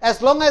thing.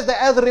 As long as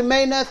the earth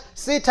remaineth,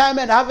 seed time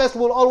and harvest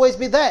will always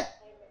be there.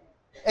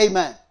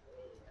 Amen.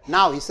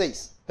 Now he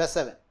says, verse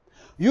 7.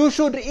 You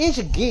should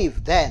each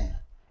give then,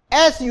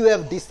 as you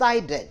have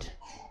decided,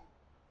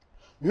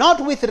 not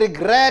with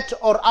regret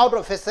or out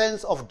of a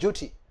sense of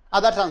duty.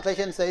 Other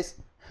translation says,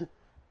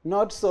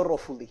 not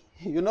sorrowfully.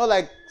 You know,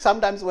 like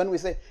sometimes when we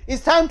say,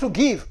 it's time to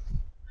give.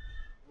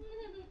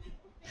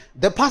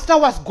 The pastor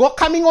was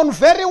coming on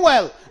very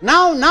well.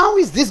 Now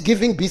is this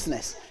giving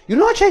business. You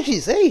know,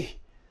 churches, hey.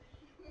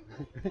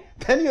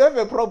 Then you have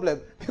a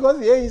problem.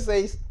 Because here he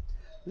says,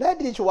 let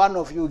each one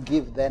of you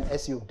give then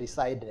as you've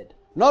decided.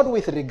 Not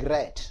with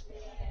regret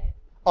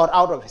or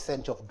out of a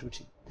sense of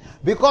duty.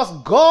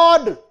 Because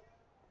God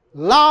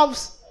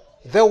loves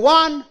the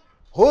one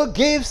who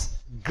gives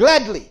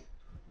gladly.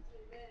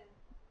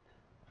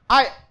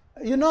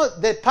 You know,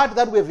 the part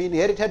that we've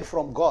inherited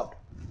from God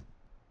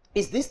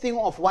is this thing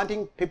of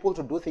wanting people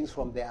to do things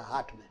from their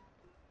heart, man.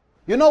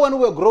 You know, when we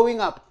were growing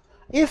up,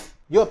 if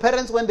your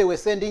parents, when they were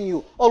sending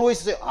you, always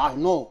say,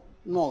 no,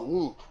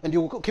 and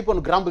you keep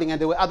on grumbling, and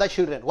there were other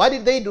children, what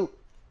did they do?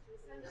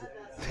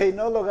 They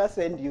no longer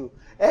send you.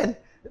 And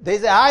they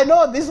say, I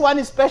know this one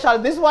is special,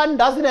 this one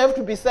doesn't have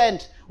to be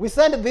sent. We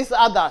send these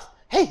others.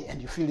 Hey,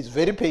 and you feel it's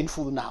very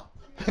painful now.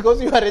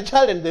 Because you are a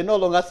child and they no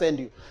longer send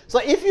you. So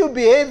if you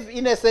behave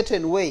in a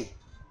certain way,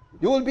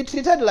 you will be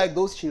treated like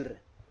those children.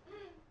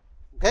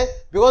 Okay?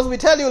 Because we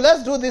tell you,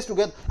 let's do this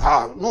together.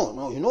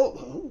 No, you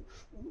know.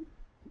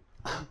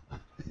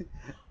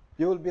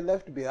 You will be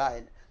left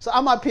behind. So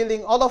I'm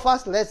appealing, all of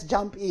us, let's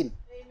jump in.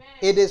 Amen.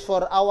 It is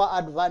for our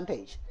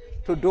advantage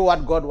to do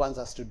what God wants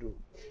us to do.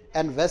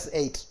 And verse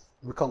 8,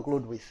 we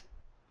conclude with.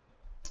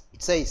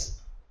 It says,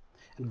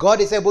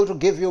 God is able to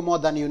give you more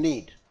than you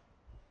need.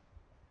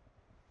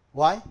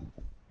 Why?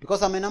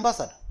 Because I'm an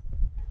ambassador.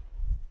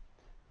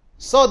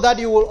 So that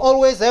you will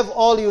always have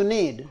all you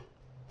need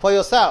for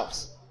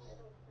yourselves.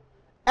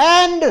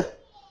 And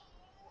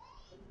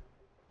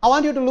I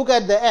want you to look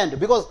at the end.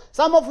 Because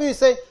some of you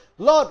say,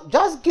 Lord,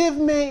 just give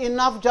me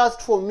enough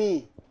just for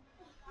me.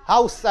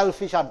 How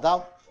selfish art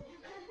thou?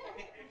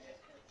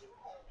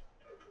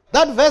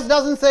 That verse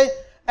doesn't say,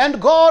 and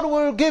God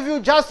will give you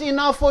just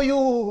enough for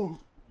you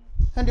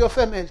and your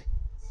family.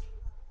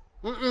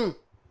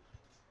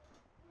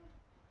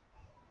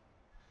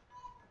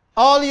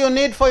 All you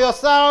need for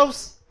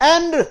yourselves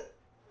and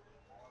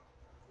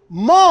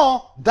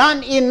more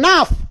than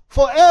enough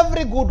for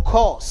every good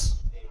cause.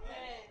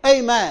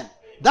 Amen.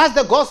 That's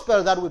the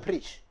gospel that we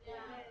preach.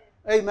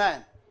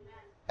 Amen.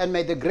 And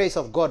may the grace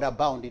of God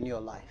abound in your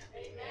life.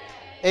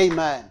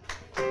 Amen.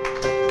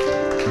 Amen.